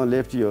चाहिँ म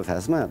लेफ्टी हो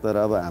खासमा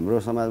तर अब हाम्रो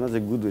समाजमा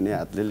चाहिँ गुदुने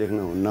हातले लेख्न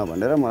हुन्न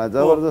भनेर मलाई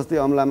जबरजस्ती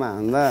अम्लामा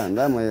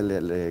हान्दा मैले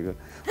लेखेको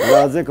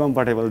मलाई अझै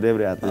कम्फर्टेबल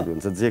देब्रे हातले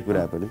हुन्छ जे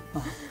कुरा पनि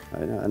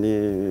होइन अनि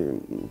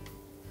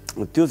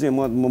त्यो चाहिँ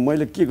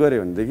मैले के गरेँ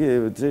भनेदेखि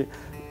चाहिँ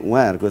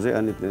उहाँहरूको चाहिँ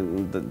अनि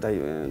दाइ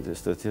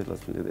यस्तो थियो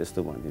लक्ष्मीले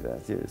यस्तो भनिरहेको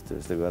थियो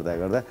यस्तो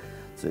गर्दा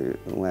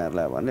चाहिँ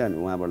उहाँहरूलाई भने अनि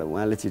उहाँबाट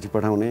उहाँले चिठी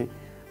पठाउने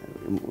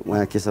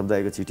उहाँ केशव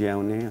दाइको चिठी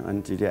आउने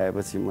अनि चिठी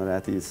आएपछि म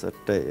राति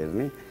सट्टै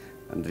हेर्ने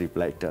अनि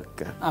रिप्लाई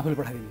टक्क आफूले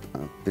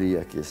पठाइदिने प्रिय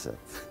केशव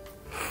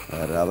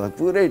र अब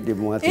पुरै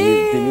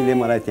तिमीले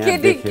मलाई त्यहाँ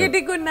देख्यौ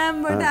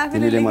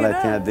तिमीले मलाई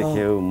त्यहाँ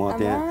देख्यौ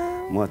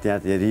म त्यहाँ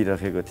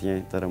हेरिरहेको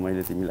थिएँ तर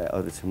मैले तिमीलाई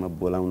अरू छेउमा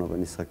बोलाउन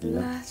पनि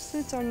सकिनँ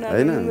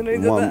होइन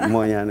म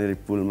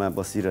यहाँनिर पुलमा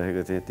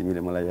बसिरहेको थिएँ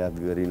तिमीले मलाई याद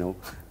गरिनौ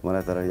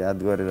मलाई तर याद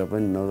गरेर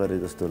पनि नगरे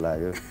जस्तो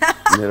लाग्यो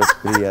मेरो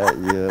प्रिय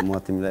यो म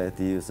तिमीलाई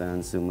यति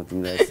चाहन्छु म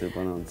तिमीलाई यस्तो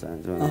बनाउन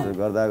चाहन्छु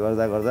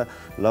गर्दा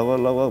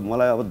लगभग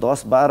मलाई अब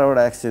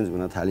 10-12वटा एक्सचेन्ज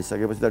हुन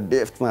थालिसकेपछि त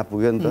डेफ्टमा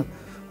पुग्यो नि त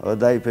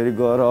अब दाइ फेरि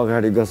गएर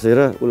अगाडि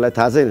बसेर उसलाई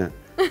थाहा छैन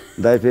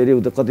दाइ फेरि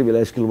उ त कति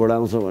बेला स्कुलबाट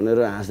आउँछ भनेर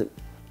हाँसे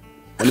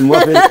अनि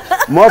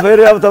म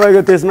फेरि अब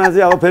तपाईँको त्यसमा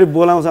चाहिँ अब फेरि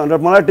बोलाउँछ भनेर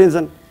मलाई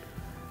टेन्सन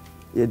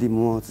यदि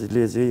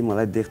मले चाहिँ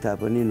मलाई देख्दा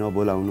पनि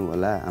नबोलाउनु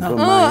होला हाम्रो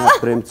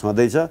माया प्रेम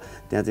छँदैछ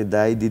त्यहाँ चाहिँ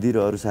दाइ दिदी र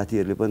अरू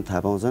साथीहरूले पनि थाहा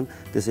पाउँछन्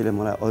त्यसैले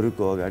मलाई अरूको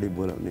अगाडि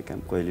बोलाउने काम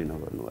कहिले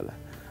नगर्नु होला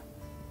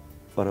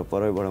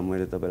परबाट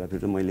मैले तपाईँलाई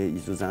फेरि मैले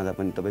हिजो जाँदा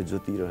पनि तपाईँ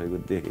जोतिरहेको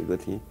देखेको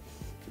थिएँ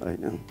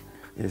होइन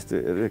यस्तो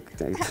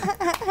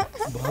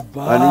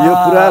अनि यो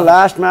पुरा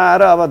लास्टमा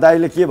आएर अब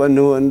दाइले के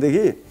भन्नु हो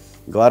भनेदेखि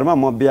घरमा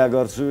म बिहा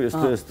गर्छु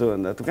यस्तो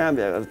भन्दा तँ कहाँ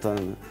बिहा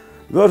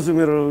गर्छु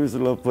मेरो उस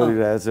लभ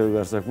परिरहेको छ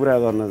गर्छ कुरा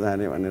गर्न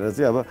जाने भनेर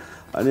चाहिँ अब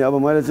अनि अब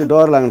मैले चाहिँ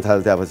डर लाग्न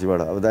थाल्यो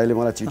त्यहाँपछिबाट अब दाइले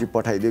मलाई चिठी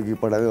पठाइदियो कि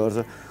पठाइदियो गर्छ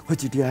खोइ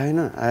चिठी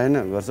आएन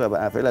गर्छ अब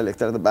आफैलाई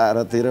लेख्दा त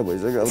 12-13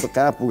 भइसक्यो अब त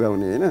कहाँ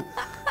पुगाउने होइन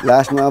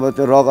लास्टमा अब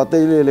त्यो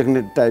रगतैले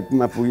लेख्ने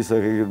टाइपमा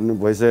भइसकेको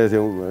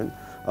थियौँ होइन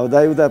अब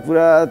दाइ उता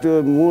पुरा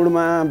त्यो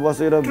मुडमा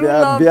बसेर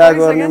बिहा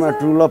गर्नेमा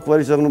ट्रु लभ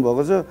परिसक्नु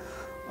भएको छ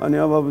अनि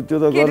अब त्यो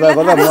त गर्दा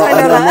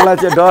मलाई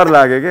चाहिँ डर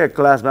लाग्यो क्या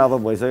क्लासमा अब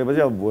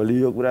भइसकेपछि अब भोलि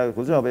यो कुरा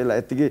खुल्छ अब यसलाई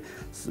यत्तिकै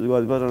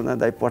गर्दा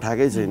दाइ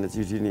पठाएकै छैन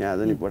चिठी नि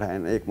आज नि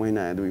पठाएन 1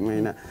 महिना 2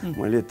 महिना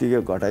मैले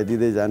यत्तिकै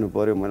घटाइदिँदै जानु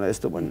पर्यो मलाई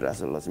यस्तो भनिरहेको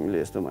छ लक्ष्मीले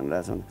यस्तो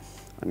भनिरहेको छ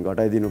अनि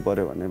घटाइदिनु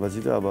पर्यो भनेपछि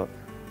चाहिँ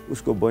अब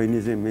उसको बहिनी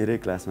चाहिँ मेरै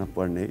क्लासमा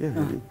पढ्ने क्या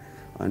फेरि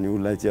अनि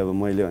उसलाई चाहिँ अब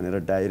मैले भनेर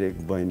डाइरेक्ट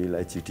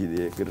बहिनीलाई चिठी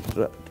दिएको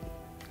र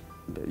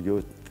यो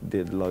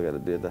लगेर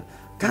दिए त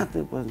कहाँ त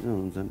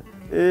हुन्छ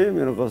ए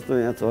मेरो कस्तो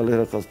यहाँ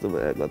चलेर कस्तो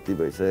भयो कति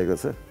भइसकेको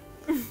छ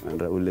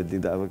भनेर उसले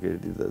दिँदा अब के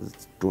दिँदा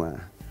टुवा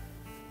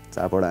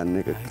चापड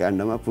हान्ने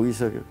काण्डमा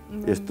पुगिसक्यो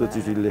यस्तो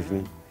चिठी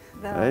लेख्ने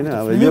होइन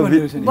अब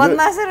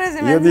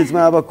यो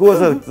बिचमा अब को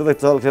छ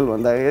चलखेल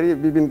भन्दाखेरि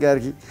बिपिन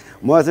कार्की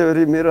म चाहिँ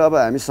फेरि मेरो अब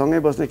हामी सँगै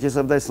बस्ने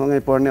केशव दाइ सँगै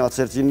पढ्ने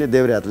अक्षर चिन्ने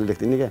देब्रे हातले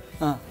लेख्थेँ नि क्या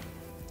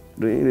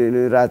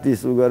राति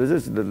सु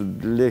गरेछ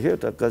लेख्यो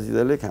टक्क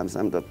सिधले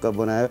खामसाम टक्क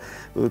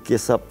बनायो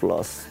केशव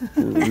प्लस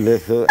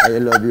लेख्यो आई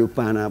लभ यु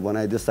पाना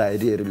बनाइदियो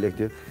सायरीहरू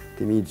लेख्थ्यो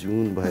तिमी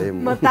जुन भए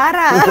म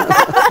तारा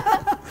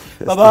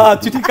बाबा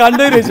चिठी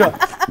काण्डै रहेछ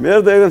मेरो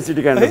त एकदम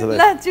चिठी काण्ड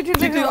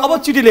छ अब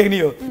चिठी लेख्ने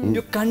हो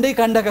यो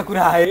काण्डका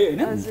कुरा आयो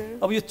हैन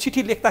अब यो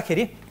चिठी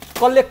लेख्दाखेरि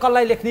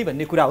कसलाई लेख्ने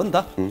भन्ने कुरा हो नि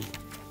त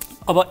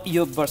अब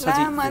यो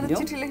वर्षाजी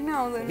चिठी लेख्न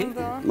आउँदैन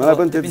त मलाई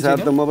पनि त्यति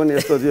साह्रो त म पनि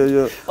यस्तो थियो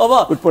यो अब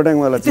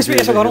उटपटाङवाला चिठी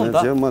यसो गरौँ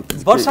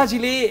त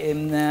वर्षाजीले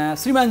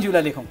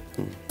श्रीमानज्यूलाई लेखौँ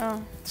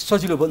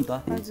सजिलो भयो नि त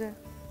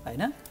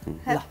हैन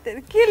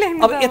के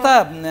लेख्नु अब यता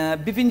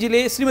बिपिनजीले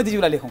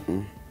श्रीमतीज्यूलाई लेखौँ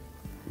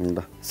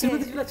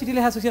श्रीमतीज्यूलाई चिठी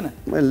लेखाएको छैन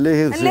मैले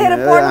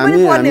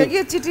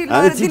लेखेको छु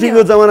हामी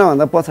चिठीको जमाना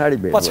भन्दा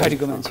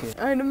पछाडिको मान्छे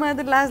हैन मलाई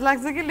त लाज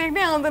लाग्छ कि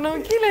लेख्नै आउँदैन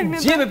के लेख्ने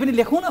जे भए पनि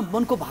लेखौँ न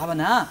मनको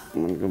भावना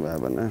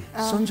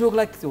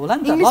संजोगलाई होला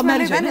नि त लभ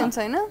म्यारेज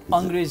हैन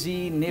अंग्रेजी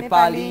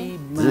नेपाली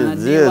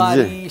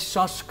नेवारी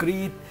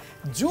संस्कृत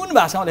जुन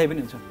भाषामा लेखे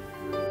पनि हुन्छ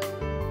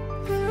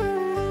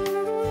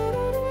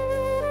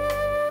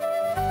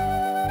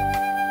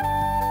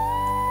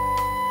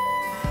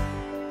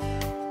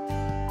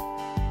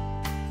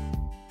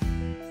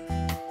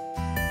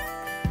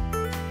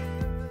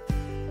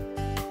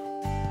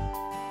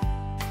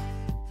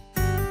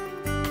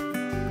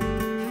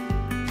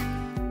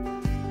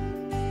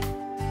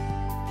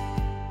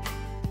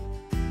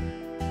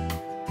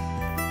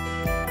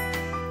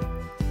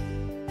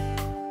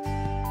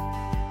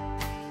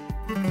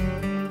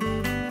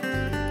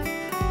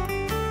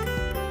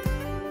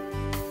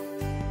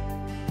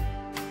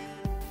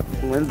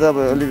मैले त अब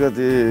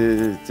अलिकति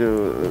त्यो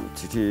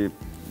चिठी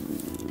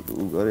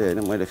गरेँ होइन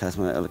मैले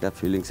खासमा हल्का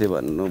फिलिङ चाहिँ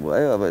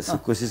भन्नुभयो अब यसो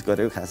कोसिस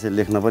गरेको खासै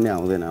लेख्न पनि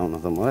आउँदैन आउन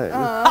त मलाई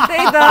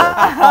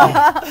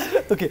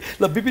ओके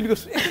ल बिपिनको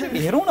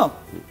हेरौँ न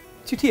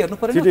चिठी हेर्नु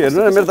पर्यो चिठी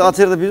हेर्नु मेरो त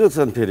अक्षर त बिजोग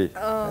छन् फेरि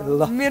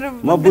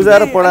म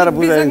बुझाएर पढाएर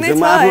बुझाइदिन्छु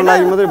म आफ्नो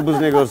लागि मात्रै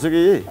बुझ्ने गर्छु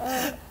कि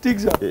ठिक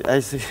छ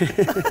आइसके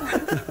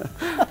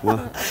म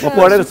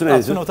पढेर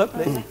सुनाइदिन्छु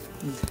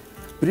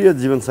प्रिय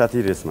जीवनसाथी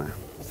रेशमा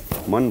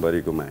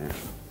मनभरिको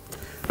माया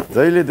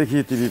जहिलेदेखि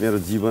तिमी मेरो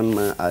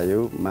जीवनमा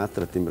आयौ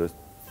मात्र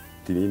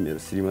तिमी मेरो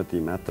श्रीमती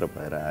मात्र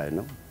भएर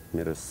आएनौ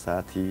मेरो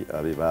साथी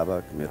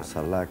अभिभावक मेरो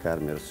सल्लाहकार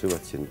मेरो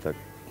शुभचिन्तक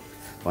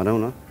भनौँ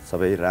न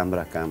सबै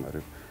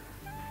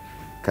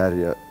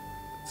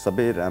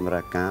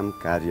राम्रा काम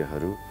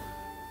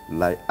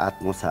कार्यहरूलाई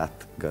आत्मसात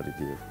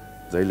गरिदियो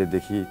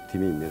जहिलेदेखि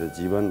तिमी मेरो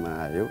जीवनमा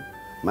आयौ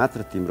मात्र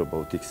तिम्रो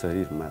भौतिक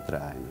शरीर मात्र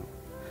आएनौ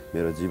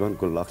मेरो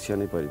जीवनको लक्ष्य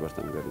नै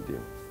परिवर्तन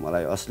गरिदियो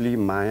मलाई असली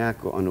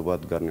मायाको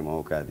अनुभव गर्ने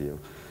मौका दियो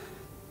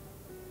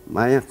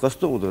माया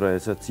कस्तो हुँदो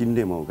रहेछ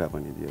चिन्ने मौका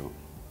पनि दियो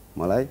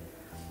मलाई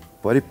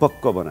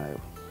परिपक्व बनायो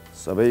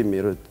सबै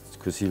मेरो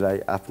खुसीलाई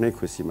आफ्नै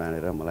खुसी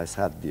मानेर मलाई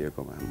साथ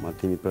दिएकोमा म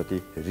तिमीप्रति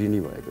ऋणी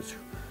भएको छु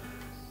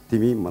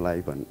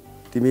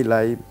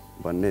तिमीलाई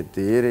भन्ने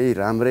धेरै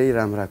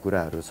राम्रा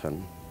कुराहरू छन्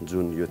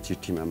जुन यो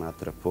चिठीमा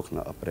मात्र पोख्न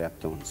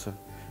अपर्याप्त हुन्छ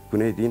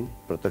कुनै दिन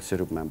प्रत्यक्ष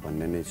रूपमा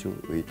भन्ने नै छु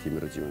उही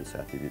तिम्रो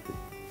जीवनसाथी बिपिन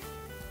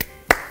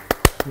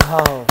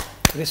वाउ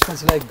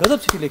रेस्पोन्सलाई गजब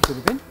चिठी लेख्छु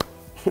बिपिन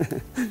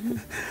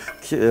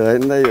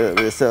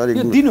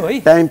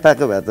टाइम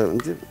पाएको भए त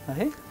हुन्थ्यो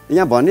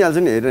यहाँ भनिहाल्छु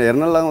नि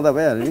हेर्न लगाउँदा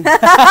भइहाल्यो नि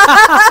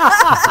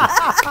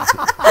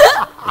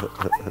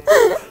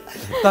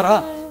तर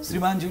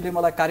श्रीमानज्यूले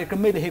मलाई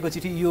कार्यक्रममै लेखेको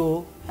चिठी यो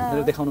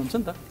भनेर देखाउनुहुन्छ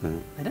नि त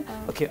हैन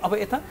ओके अब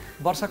यता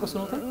वर्षाको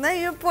सुनौ त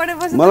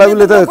मलाई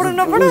उसले त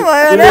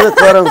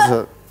कराउँछ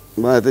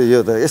मलाई त यो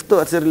त यस्तो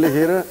अक्षर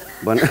लेखेर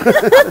भने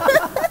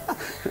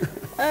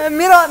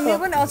मेरो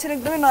पनि अक्षर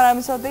एकदमै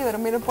नराम्रो छ त्यही भएर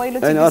मेरो पहिलो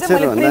चिठी चाहिँ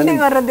मैले प्रिन्टिङ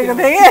गरेर दिएको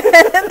थिएँ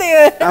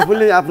कि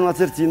आफूले आफ्नो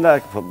अक्षर चिन्दा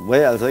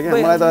भइहाल्छ क्या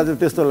मलाई त अझै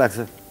त्यस्तो लाग्छ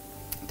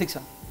ठिक छ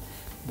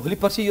भोलि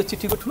पर्सि यो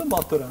चिठीको ठुलो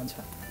महत्त्व रहन्छ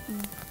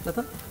ल त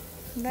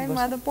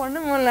मलाई त पढ्न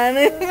मन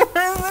लाग्दैन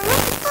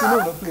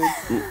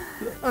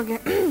okay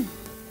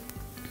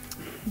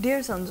dear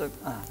Sanjog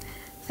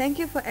thank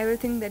you for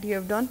everything that you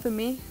have done for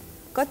me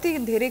कति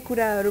धेरै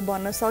कुराहरू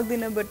भन्न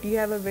सक्दिनँ but you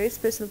have a very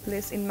special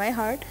place in my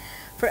heart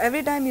For every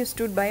time you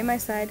stood by my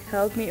side,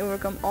 helped me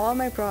overcome all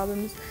my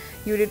problems,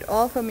 you did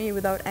all for me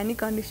without any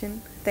condition.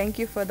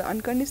 Thank you for the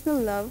unconditional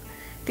love.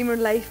 तिम्रो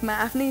लाइफमा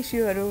आफ्नै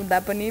इस्युहरू हुँदा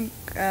पनि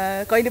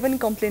कहिले पनि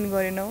complain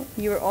गरेनौ.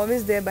 You were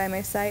always there by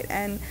my side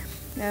and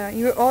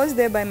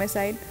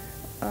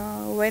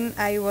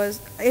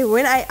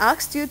when I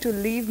asked you to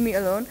leave me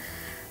alone.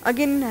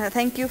 Again,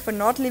 thank you for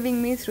not leaving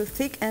me through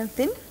thick and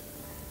thin.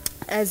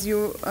 As you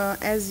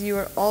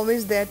are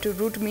always there to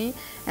root me,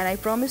 and I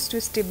promise to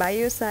stay by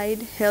your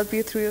side, help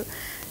you through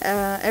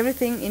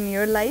everything in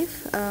your life.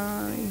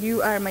 You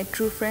are my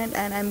true friend,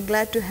 and I'm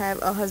glad to have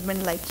a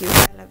husband like you. I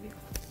love you.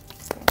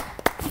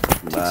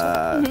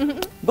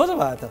 गजब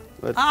भयो त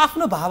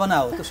आफ्नो भावना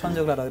हो त्यो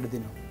संजोगलाई रहेर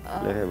दिनु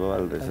लेखे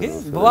बवाल रहेछ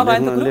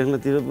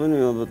लेख्नतिर पनि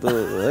अब त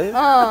है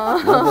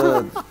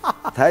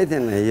थाहै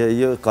थिएन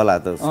यो कला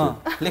त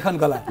लेखन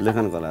कला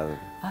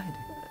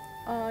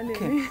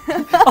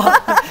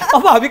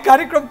अब हामी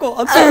कार्यक्रमको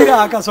अन्त्यतिर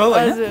आएका छौँ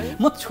होइन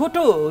म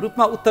छोटो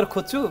रूपमा उत्तर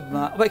खोज्छु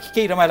अब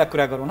केही रमाइला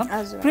कुरा गरौँ न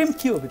प्रेम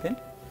के हो बिपिन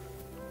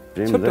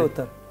छोटो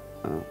उत्तर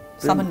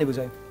सामान्य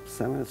बुझाइ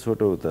सामान्य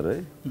छोटो उत्तर है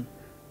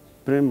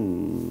प्रेम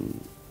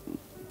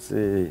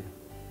चाहिँ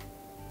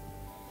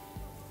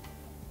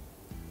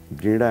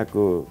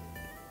घृणाको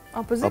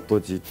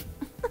अपोजिट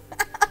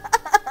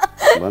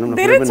भनौँ न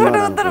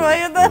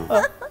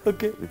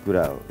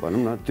कुरा हो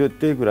भनौँ न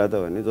त्यही कुरा त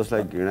हो नि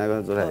जसलाई घृणा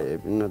गर्न जसलाई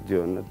हेप्न त्यो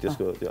होइन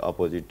त्यसको त्यो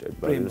अपोजिट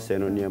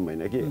सेनोनियम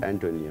होइन कि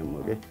एन्टोनियम हो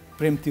कि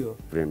प्रेम थियो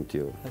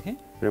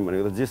प्रेम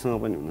भनेको त जेसँग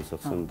पनि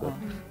हुनसक्छ नि त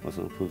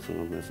मसँग फुलसँग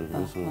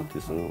हुनसक्छ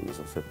त्योसँग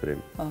हुनसक्छ प्रेम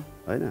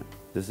होइन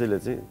त्यसैले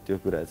चाहिँ त्यो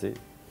कुरा चाहिँ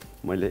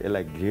मैले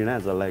यसलाई घृणा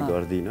जसलाई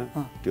गर्दिनँ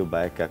त्यो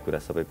बाहेकका कुरा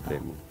सबै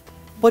प्रेम हो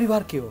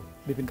परिवार के हो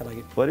बिपिनका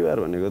लागि परिवार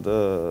भनेको त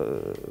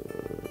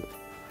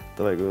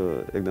तपाईँको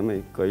एकदमै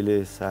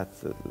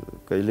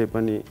कहिले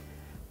पनि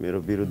मेरो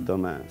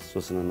विरुद्धमा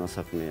सोच्न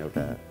नसक्ने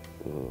एउटा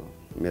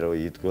मेरो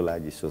हितको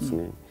लागि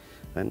सोच्ने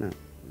होइन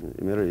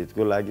मेरो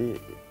हितको लागि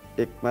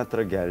एकमात्र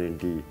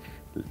ग्यारेन्टी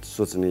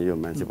सोच्ने यो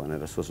मान्छे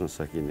भनेर सोच्न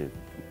सकिने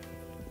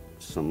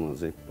समूह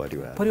चाहिँ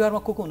परिवारमा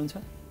को हुनुहुन्छ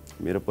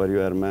मेरो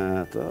परिवारमा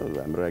त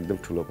हाम्रो एकदम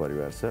ठुलो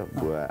परिवार छ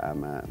बुवा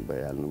आमा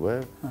भइहाल्नु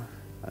भयो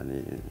अनि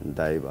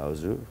दाइ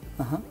भाउजू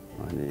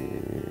अनि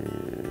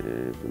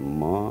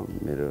म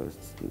मेरो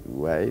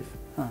वाइफ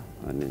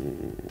अनि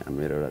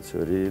मेरो एउटा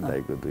छोरी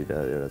दाइको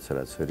एउटा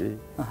छोराछोरी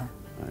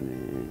अनि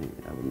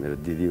अब मेरो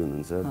दिदी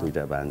हुनुहुन्छ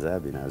दुईटा भान्जा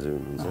भिनाजु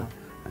हुनुहुन्छ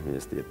हामी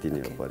यति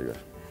नै हो परिवार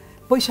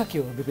पैसा के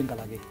हो बिपिनका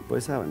लागि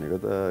पैसा भनेको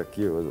त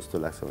के हो जस्तो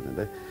लाग्छ भने त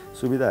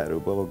सुविधाहरू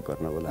उपभोग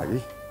गर्नको लागि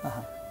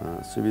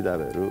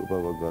सुविधाहरू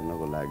उपभोग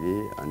गर्नको लागि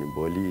अनि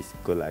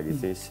भोलिको लागि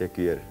चाहिँ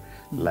सेक्युर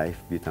लाइफ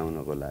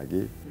बिताउनको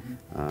लागि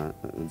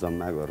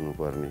जम्मा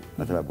गर्नुपर्ने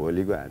अथवा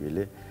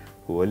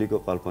भोलिको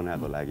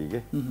कल्पनाको लागि के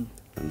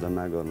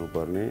जम्मा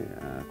गर्नुपर्ने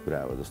कुरा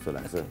हो जस्तो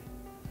लाग्छ।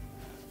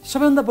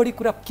 सबैभन्दा बढी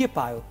कुरा के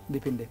पायो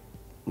बिपिनले?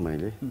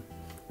 मैले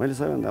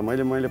सबैभन्दा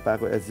मैले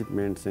पाएको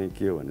एचिभमेन्ट चाहिँ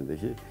के हो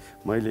भनेदेखि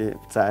मैले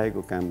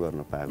चाहेको काम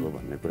गर्न पाएको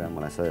भन्ने कुरा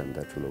मलाई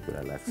सबैभन्दा ठुलो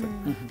कुरा लाग्छ।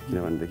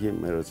 किनभनेदेखि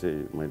मेरो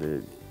चाहिँ मैले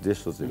जे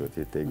सोचेको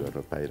थिएँ त्यही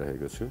गर्न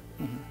पाइरहेको छु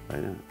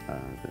होइन।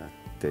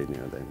 त्यही नै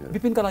हो दाइ।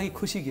 बिपिनका लागि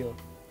खुसी के हो?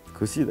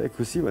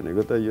 खुसी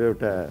भनेको त यो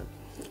एउटा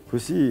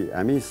खुसी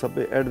हामी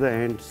सबै एट द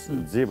एन्ड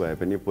जे भए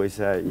पनि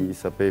पैसा यी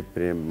सबै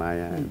प्रेम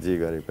माया जे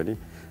गरे पनि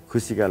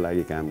खुसीका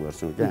लागि काम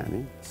गर्छौँ क्या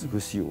हामी।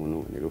 खुसी हुनु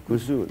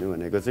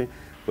भनेको चाहिँ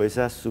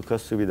पैसा सुख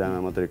सुविधामा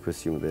मात्रै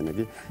खुसी हुँदैन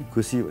कि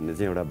खुसी भन्ने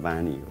चाहिँ एउटा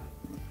बानी हो।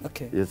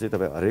 यो चाहिँ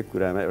तपाईँ हरेक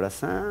कुरामा एउटा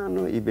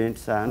सानो इभेन्ट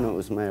सानो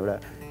उसमा एउटा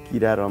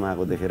किरा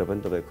रमाएको देखेर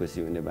पनि तपाईँ खुसी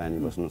हुने बानी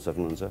बस्नु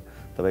सक्नुहुन्छ।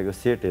 तपाईँको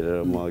सेट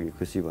हेरेर म अघि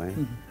खुसी भएँ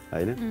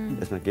होइन,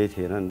 यसमा केही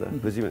थिएन नि त।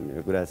 खुसी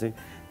भन्ने कुरा चाहिँ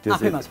त्यो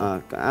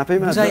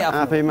चाहिँ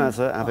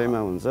आफैमा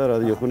हुन्छ र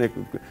यो कुनै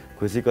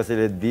खुसी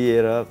कसैले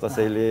दिएर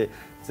कसैले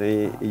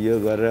चाहिँ यो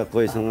गरेर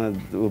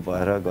कोहीसँग उ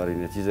भएर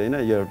गरिने चिज होइन।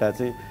 यो एउटा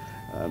चाहिँ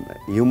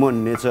ह्युमन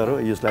नेचर हो।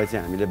 यसलाई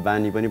चाहिँ हामीले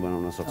बानी पनि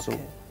बनाउन सक्छौँ।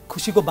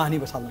 खुसीको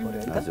बानी बसाल्नु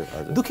पर्यो।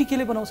 हजुर। दुखी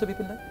केले बनाउँछ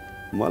बिपिनलाई?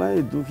 मलाई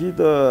दुखी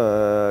त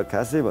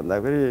खासै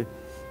भन्दाखेरि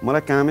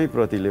मलाई कामै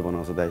प्रतिले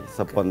बनाउँछ दाइ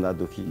सबभन्दा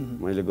दुखी।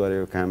 मैले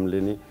गरेको कामले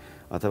नि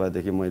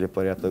अथवादेखि मैले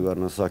पर्याप्त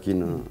गर्न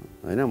सकिनँ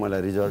होइन,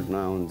 मलाई रिजल्ट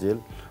नआउन्जेल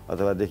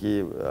अथवादेखि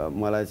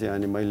मलाई चाहिँ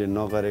अनि मैले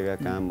नगरेका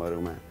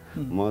कामहरूमा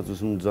म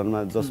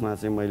जसमा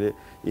चाहिँ मैले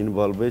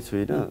इन्भल्भै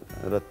छुइनँ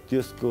र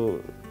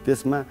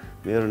त्यसमा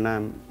मेरो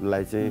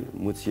नामलाई चाहिँ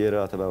मुछिएर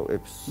अथवा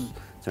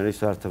क्षणिक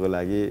स्वार्थको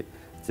लागि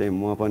चाहिँ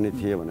म पनि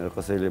थिएँ भनेर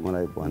कसैले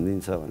मलाई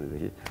भनिदिन्छ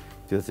भनेदेखि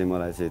त्यो चाहिँ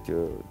मलाई चाहिँ त्यो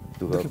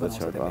दुःखको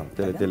क्षण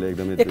त्यसले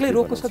एकदमै एक्लै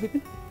रोको छ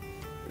बिपिन?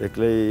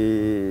 एक्लै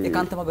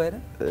एकान्तमा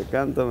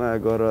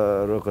गएर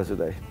रोको छु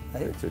दाइ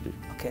एकचोटि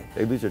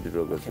एक दुईचोटि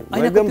रोको छु।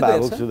 म एकदम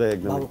भावुक छु दाइ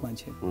एकदम। भावुक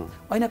मान्छे।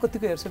 ऐना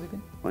कतिको हेर्छ बिपिन?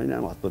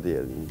 ऐनामा हतपति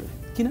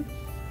हेर्दिनँ। किन?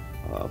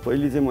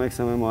 पहिले चाहिँ म एक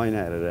समयमा ऐना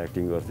हेरेर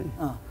एक्टिङ गर्थेँ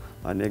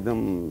अनि एकदम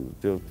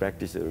त्यो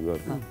प्र्याक्टिसहरू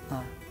गर्थेँ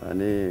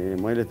अनि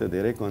मैले त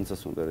धेरै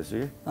कन्सियस हुँदो रहेछु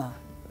कि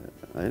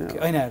होइन।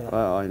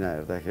 ऐना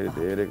हेर्दाखेरि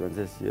धेरै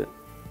कन्सियस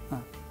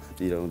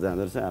तिर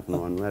जाँदो रहेछ आफ्नो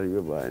अनुहार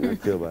यो भएन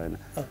त्यो भएन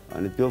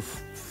अनि त्यो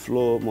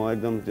फ्लो म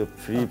एकदम त्यो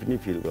फ्री पनि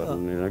फिल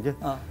गर्दैन क्या।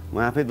 म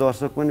आफै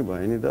दर्शक पनि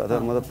भएँ नि त अथवा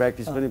म त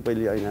प्र्याक्टिस पनि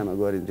पहिले ऐनामा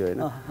गरिन्थ्यो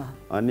होइन।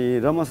 अनि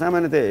र म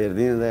सामान्यतया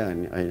हेर्दिनँ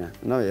ऐना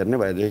नहेर्ने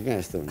भएदेखि कहाँ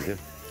यस्तो हुन्थ्यो।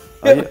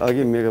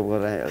 अघि मेकअप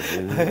गरेर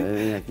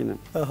आइहाल्थेँ यहाँ किन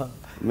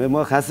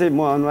म खासै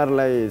म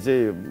अनुहारलाई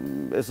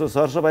चाहिँ यसो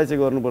सरसफाइ चाहिँ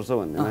गर्नुपर्छ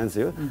भन्ने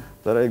मान्छे हो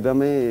तर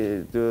एकदमै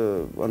त्यो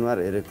अनुहार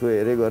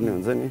हेरे गर्ने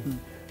हुन्छ नि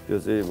त्यो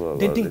चाहिँ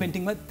डेन्टिङ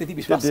पेन्टिङमा त्यति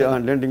विश्वास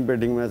छैन। डेन्टिङ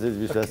पेन्टिङमा चाहिँ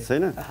विश्वास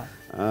छैन।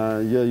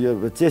 यो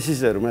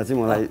चेसिसहरूमा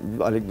चाहिँ मलाई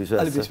अलिक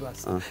विश्वास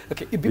छ।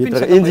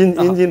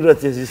 इन्जिन र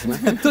चेसिसमा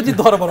त्यो चाहिँ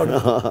दर बनाउनु।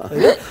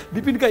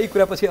 बिपिनका यी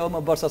कुरापछि अब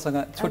म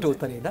वर्षासँग छोटो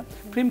उत्तर हेर्दा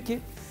प्रेम के?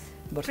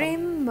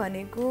 प्रेम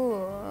भनेको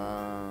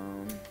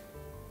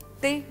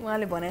त्यही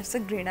उहाँले भने जस्तो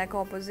घृणाको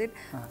अपोजिट।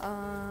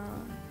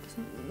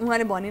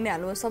 उहाँले भनि नै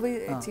हाल्नु सबै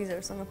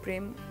चिजहरूसँग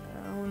प्रेम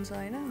हुन्छ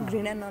होइन,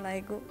 घृणा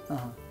नलागेको।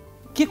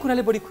 के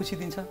कुराले बढी खुसी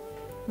दिन्छ?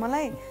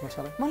 मलाई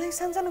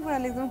सानसानो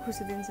कुराले एकदमै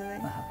खुसी दिन्छ।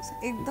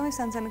 एकदमै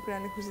सानसानो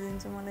कुराले खुसी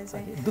दिन्छ मलाई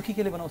चाहिँ। दुखी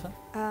केले बनाउँछ?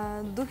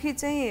 दुखी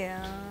चाहिँ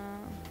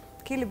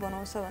केले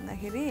बनाउँछ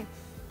भन्दाखेरि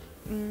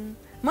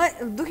म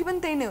दुखी पनि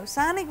त्यही नै हो।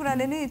 सानै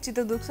कुराले नै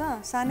चित्त दुख्छ,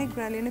 सानै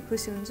कुराले नै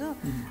खुसी हुन्छु,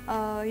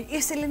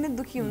 यसैले नै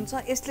दुखी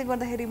हुन्छ, यसले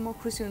गर्दाखेरि म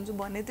खुसी हुन्छु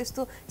भन्ने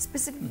त्यस्तो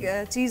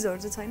स्पेसिफिक चिजहरू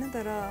चाहिँ छैन।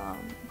 तर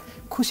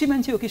खुसी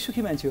मान्छे हो कि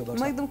सुखी मान्छे हो?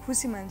 म एकदम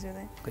खुसी मान्छे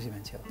हो। खुसी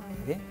मान्छे हो।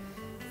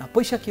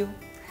 पैसा के हो?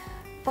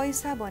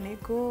 पैसा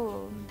भनेको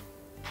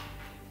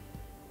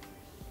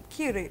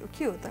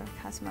के हो त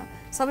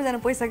खासमा सबैजना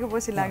पैसाकै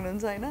पछि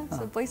लाग्नुहुन्छ होइन।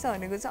 पैसा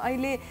भनेको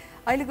चाहिँ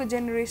अहिलेको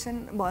जेनेरेसन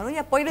भनौँ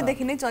या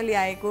पहिलेदेखि नै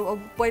चलिआएको।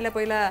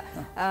 पहिला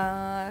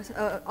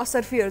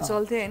असर्फीहरू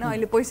चल्थे होइन,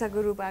 अहिले पैसाको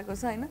रूप आएको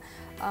छ होइन।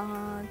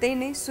 त्यही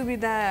नै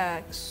सुविधा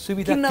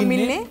किन्न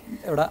मिल्ने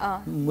एउटा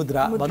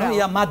मुद्रा भनौँ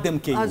या माध्यम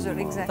केही। हजुर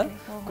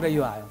एक्ज्याक्टली कुरा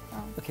यो आयो।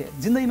 ओके,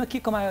 जिन्दगीमा के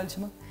कमायो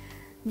अहिलेसम्म?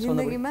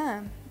 जिन्दगीमा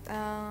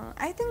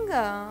आई थिङ्क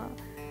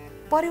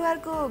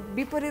परिवारको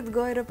विपरीत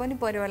गएर पनि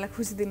परिवारलाई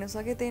खुसी दिन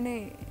सके त्यही नै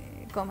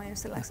कमायो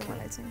जस्तो लाग्छ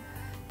मलाई चाहिँ।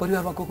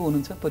 परिवारमा को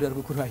हुनुहुन्छ?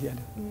 परिवारको कुरा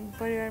आइहाल्यो।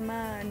 परिवारमा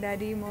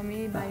ड्याडी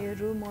मम्मी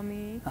भाइहरू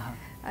मम्मी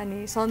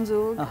अनि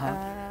संजोग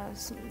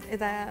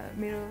यता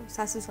मेरो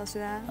सासू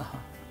ससुरा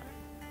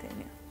त्यही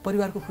नै।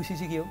 परिवारको खुसी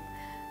चाहिँ के हो?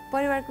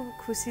 परिवारको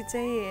खुसी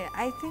चाहिँ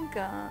आई थिङ्क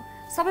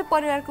सबै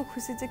परिवारको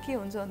खुसी चाहिँ के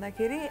हुन्छ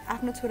भन्दाखेरि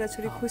आफ्नो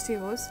छोराछोरी खुसी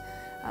होस्,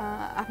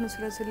 आफ्नो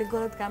छोराछोरीले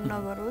गलत काम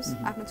नगरोस्,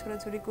 आफ्नो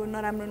छोराछोरीको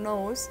नराम्रो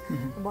नहोस्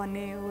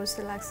भन्ने हो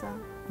जस्तो लाग्छ।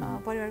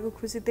 परिवारको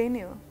खुसी त्यही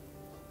नै हो।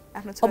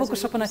 आफ्नो अबको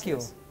सपना के हो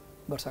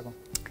वर्षाको?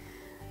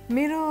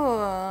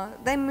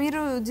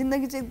 मेरो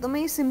जिन्दगी चाहिँ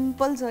एकदमै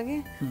सिम्पल छ कि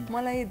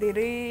मलाई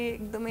धेरै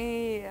एकदमै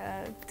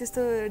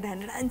त्यस्तो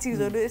ढान्डान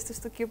चिजहरू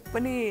यस्तो के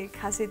पनि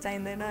खासै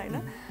चाहिँदैन होइन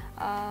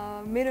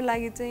मेरो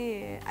लागि चाहिँ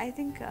आई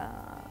थिङ्क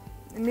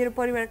मेरो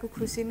परिवारको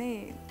खुसी नै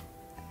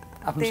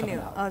त्यही नै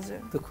हो हजुर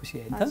त्यो खुसी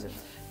हैन त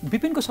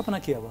विपिनको सपना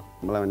के अब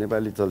मलाई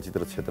नेपाली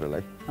चलचित्र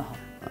क्षेत्रलाई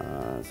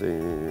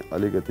चाहिँ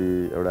अलिकति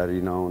एउटा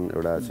रिनाउन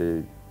एउटा चाहिँ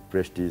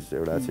प्रेस्टिज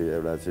एउटा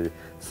चाहिँ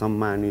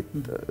सम्मानित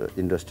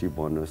इन्डस्ट्री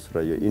बनोस्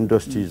र यो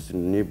इन्डस्ट्रिज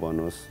नै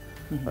बनोस्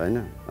हैन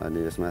अनि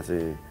यसमा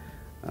चाहिँ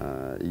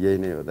यही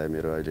नै हो त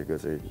मेरो अहिलेको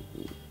चाहिँ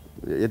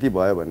यति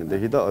भयो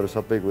भनेदेखि त अरू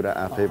सबै कुरा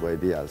आफै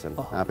भइदिइहाल्छन्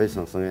आफै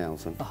सँगसँगै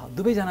आउँछन्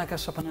दुवैजनाका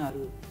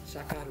सपनाहरू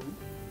साकार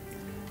हुन्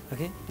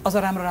ओके अझ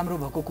राम्रो राम्रो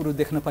भएको कुरो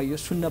देख्न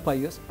पाइयोस् सुन्न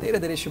पाइयोस् धेरै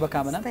धेरै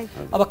शुभकामना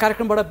अब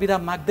कार्यक्रमबाट बिदा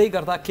माग्दै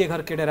गर्दा के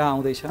घर केडेरा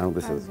आउँदैछ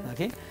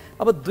ओके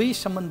अब दुई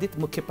सम्बन्धित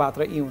मुख्य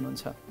पात्र यी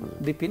हुनुहुन्छ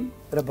बिपिन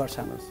र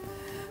वर्षा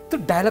त्यो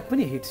डायलग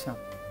पनि हिट छ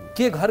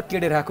के घर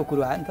केडेराको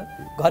कुरो आयो नि त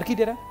घर कि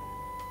डेरा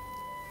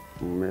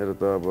मेरो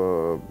त अब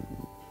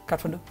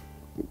काठमाडौँ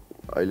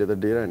अहिले त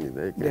डेरा नि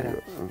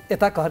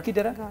यता घर कि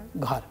डेरा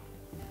घर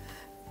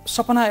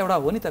सपना एउटा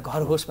हो नि त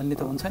घर होस् भन्ने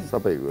त हुन्छ नि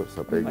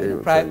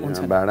सबैको प्राय हुन्छ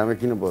भाडामा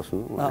किन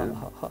बस्नु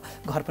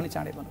घर पनि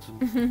चाँडै बनोस्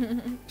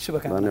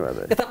शुभकामना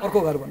धन्यवाद यता अर्को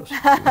घर बनोस्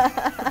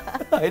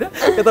हैन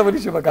यता पनि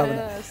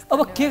शुभकामना अब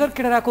के घर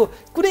केडेराको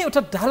कुनै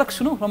एउटा डायलग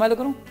सुनौ रमाइलो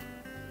गरौँ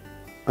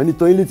अनि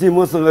तैँले चाहिँ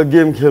मसँग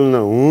गेम खेल्न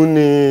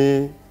हुने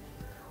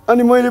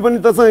अनि मैले पनि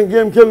तसँग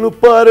गेम खेल्नु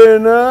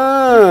परेन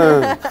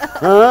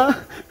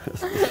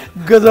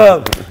गजब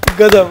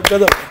गजब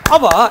गजब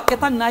अब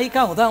यता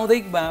नायिका हुँदा हुँदै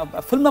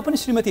फिल्ममा पनि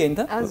श्रीमती हैन त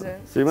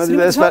श्रीमती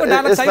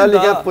यसपालि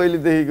क्या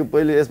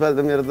पहिले यसपालि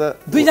त मेरो त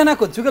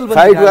दुईजनाको जुगल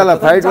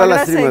फाइट वाला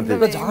श्रीमती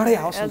झगडै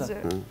आओस् न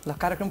ल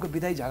कार्यक्रमको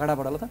बिदाई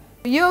झगडाबाट ल त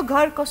यो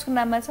घर कसको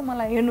नाममा छ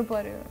मलाई हेर्नु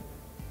पर्यो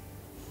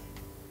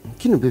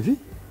किन बेबी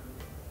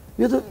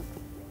यो त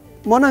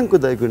मनाङको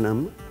दाइको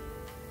नाममा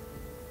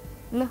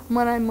ल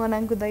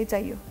मनाङको दाइ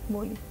चाहियो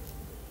भोलि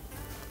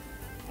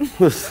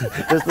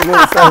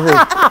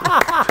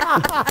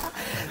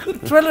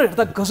ट्रेलर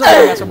हेर्दा गजब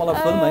लागेको छ मलाई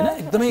फिल्म हैन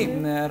एकदमै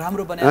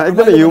राम्रो बनाएको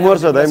एकदमै ह्युमर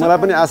छ दाइ मलाई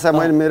पनि आशा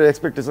मेरो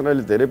एक्सपेक्टेसन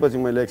अहिले धेरै पछि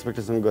मैले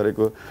एक्सपेक्टेसन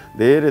गरेको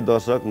धेरै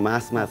दर्शक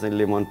मासमा चाहिँ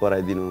ले मन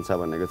पराइदिनुहुन्छ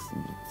भनेको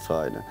छ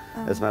हैन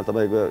यसमा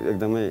तपाईको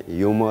एकदमै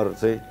ह्युमर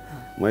चाहिँ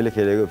मैले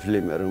खेलेको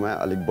फिल्महरुमा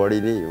अलिक बढी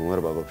नै ह्युमर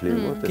भएको फिल्म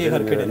हो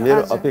त्यसैले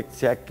मेरो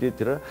अपेक्षाकृत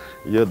र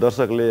यो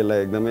दर्शकले यसलाई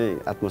एकदमै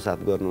आत्मसात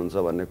गर्नुहुन्छ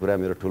भन्ने कुरा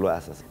मेरो ठुलो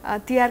आशा छ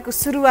तिहारको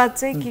सुरुवात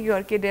चाहिँ के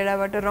घर के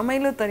डेराबाट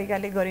रमाइलो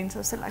तरिकाले गरिन्छ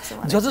जस्तो लाग्छ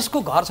मलाई जजसको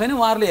घर छैन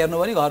उहाँहरुले हेर्नु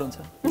भने घर हुन्छ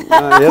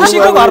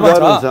खुशीको घर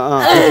बन्छ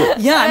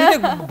यहाँ हामीले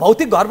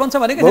भौतिक घर बन्छ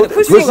भनेको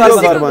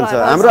खुशीको घर बन्छ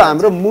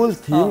हाम्रो मूल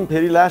थीम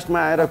फेरि लास्टमा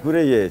आएर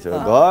कुरै यही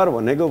छ घर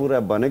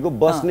भनेको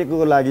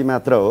बस्नेको लागि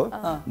मात्र हो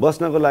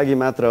बस्नको लागि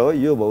मात्र हो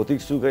यो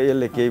भौतिक सुख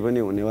यसले केही पनि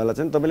हुनेवाला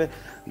छैन तपाईले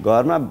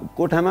घरमा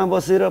कोठामा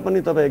बसेर पनि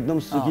तपाई एकदम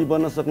सुखी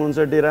बन्न सक्नुहुन्छ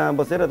डेरामा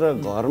बसेर र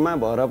घरमा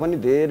भएर पनि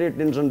धेरै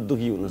टेन्सन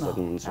दुखी हुन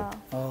सक्नुहुन्छ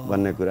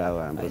भन्ने कुरा हो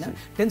हाम्रो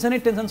चाहिँ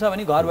टेन्सन छ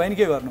भने घर भएन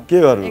के गर्नु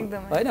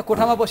हैन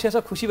कोठामा बसिएछ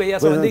खुसी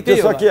भइयाछ भन्दै त्यही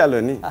हो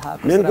सकिहाल्यो नि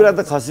मेन कुरा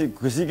त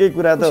खुसीकै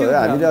कुरा त हो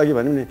हामीले अघि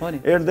भन्यौं नि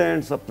एट द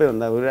एन्ड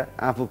सबैभन्दा कुरा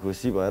आफू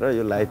खुसी भएर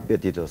यो लाइफ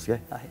व्यतीत होस् के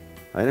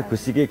हैन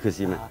खुसीकै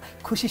खुसीमा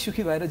खुसी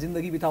सुखी भएर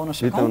जिन्दगी बिताउन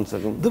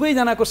सकौं दुवै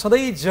जनाको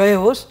सधैँ जय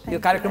होस् यो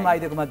कार्यक्रममा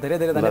आइदिएकोमा धेरै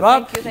धेरै धन्यवाद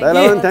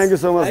थ्यांक यू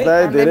सो मच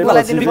दाइ धेरै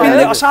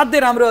बिपिनले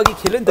असाध्यै राम्रो अघि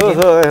खेल्यो नि त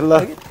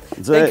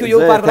थ्यांक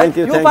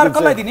यू यो पार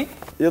कसलाई दिने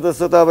यो त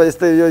सो त अब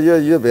यस्तै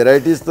यो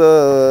भेराइटिज त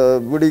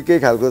बुढीकै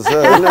खालको छ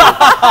हैन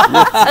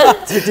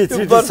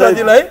चिठी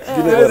साथीलाई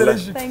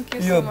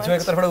यो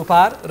जोयको तर्फबाट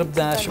उपहार र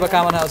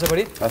शुभकामना अझ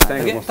बढी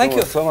थ्यांक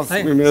यू सो मच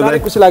साह्रै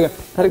खुसी लाग्यो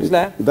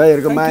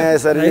दाइहरुको माया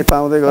यसरी नै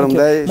पाउँदै गरौँ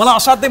दाइ मलाई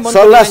असाध्यै मन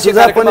सल्लाह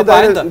सुझाव पनि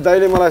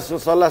दाइले मलाई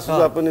सल्लाह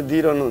सुझाव पनि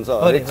दिइरहनु हुन्छ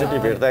हरेक चोटी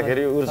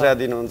भेट्दाखेरि ऊर्जा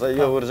दिनुहुन्छ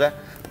यो ऊर्जा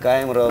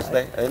कायम रहोस्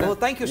दाइ हैन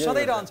थ्यांक यू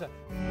सधैँ रहन्छ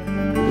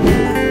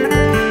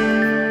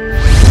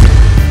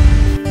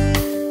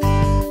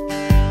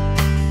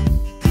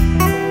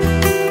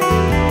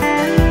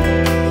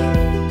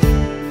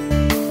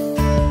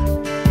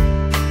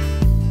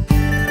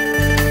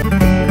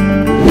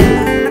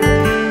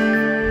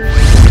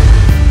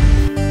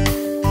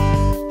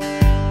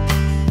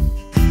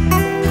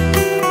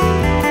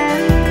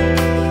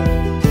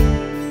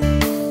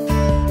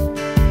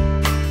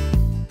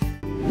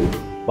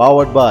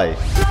Powered by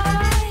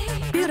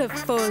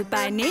Beautiful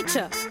by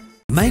nature.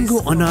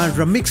 Mango अनार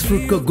र मिक्स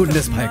फ्रुटको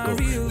गुडनेस भएको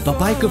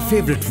तपाईको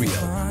फेभरेट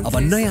रियल अब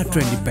नयाँ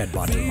ट्रेन्डी पेट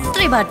बटलमा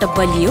भित्रैबाट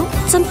बलियो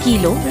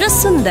चम्किलो र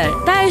सुन्दर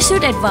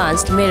प्याराशुट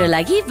एडभान्स्ड मेरो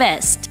लागि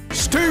best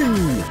Sting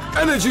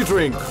Energy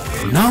Drink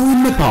now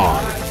in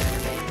Nepal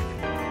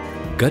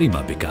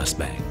Garima Vikas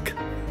Bank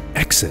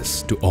access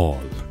to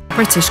all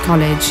British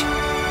College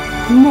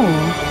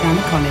more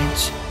than a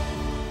college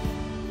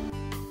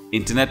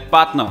Internet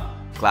partner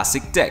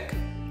Classic Tech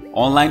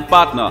Online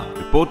partner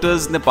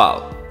Reporters Nepal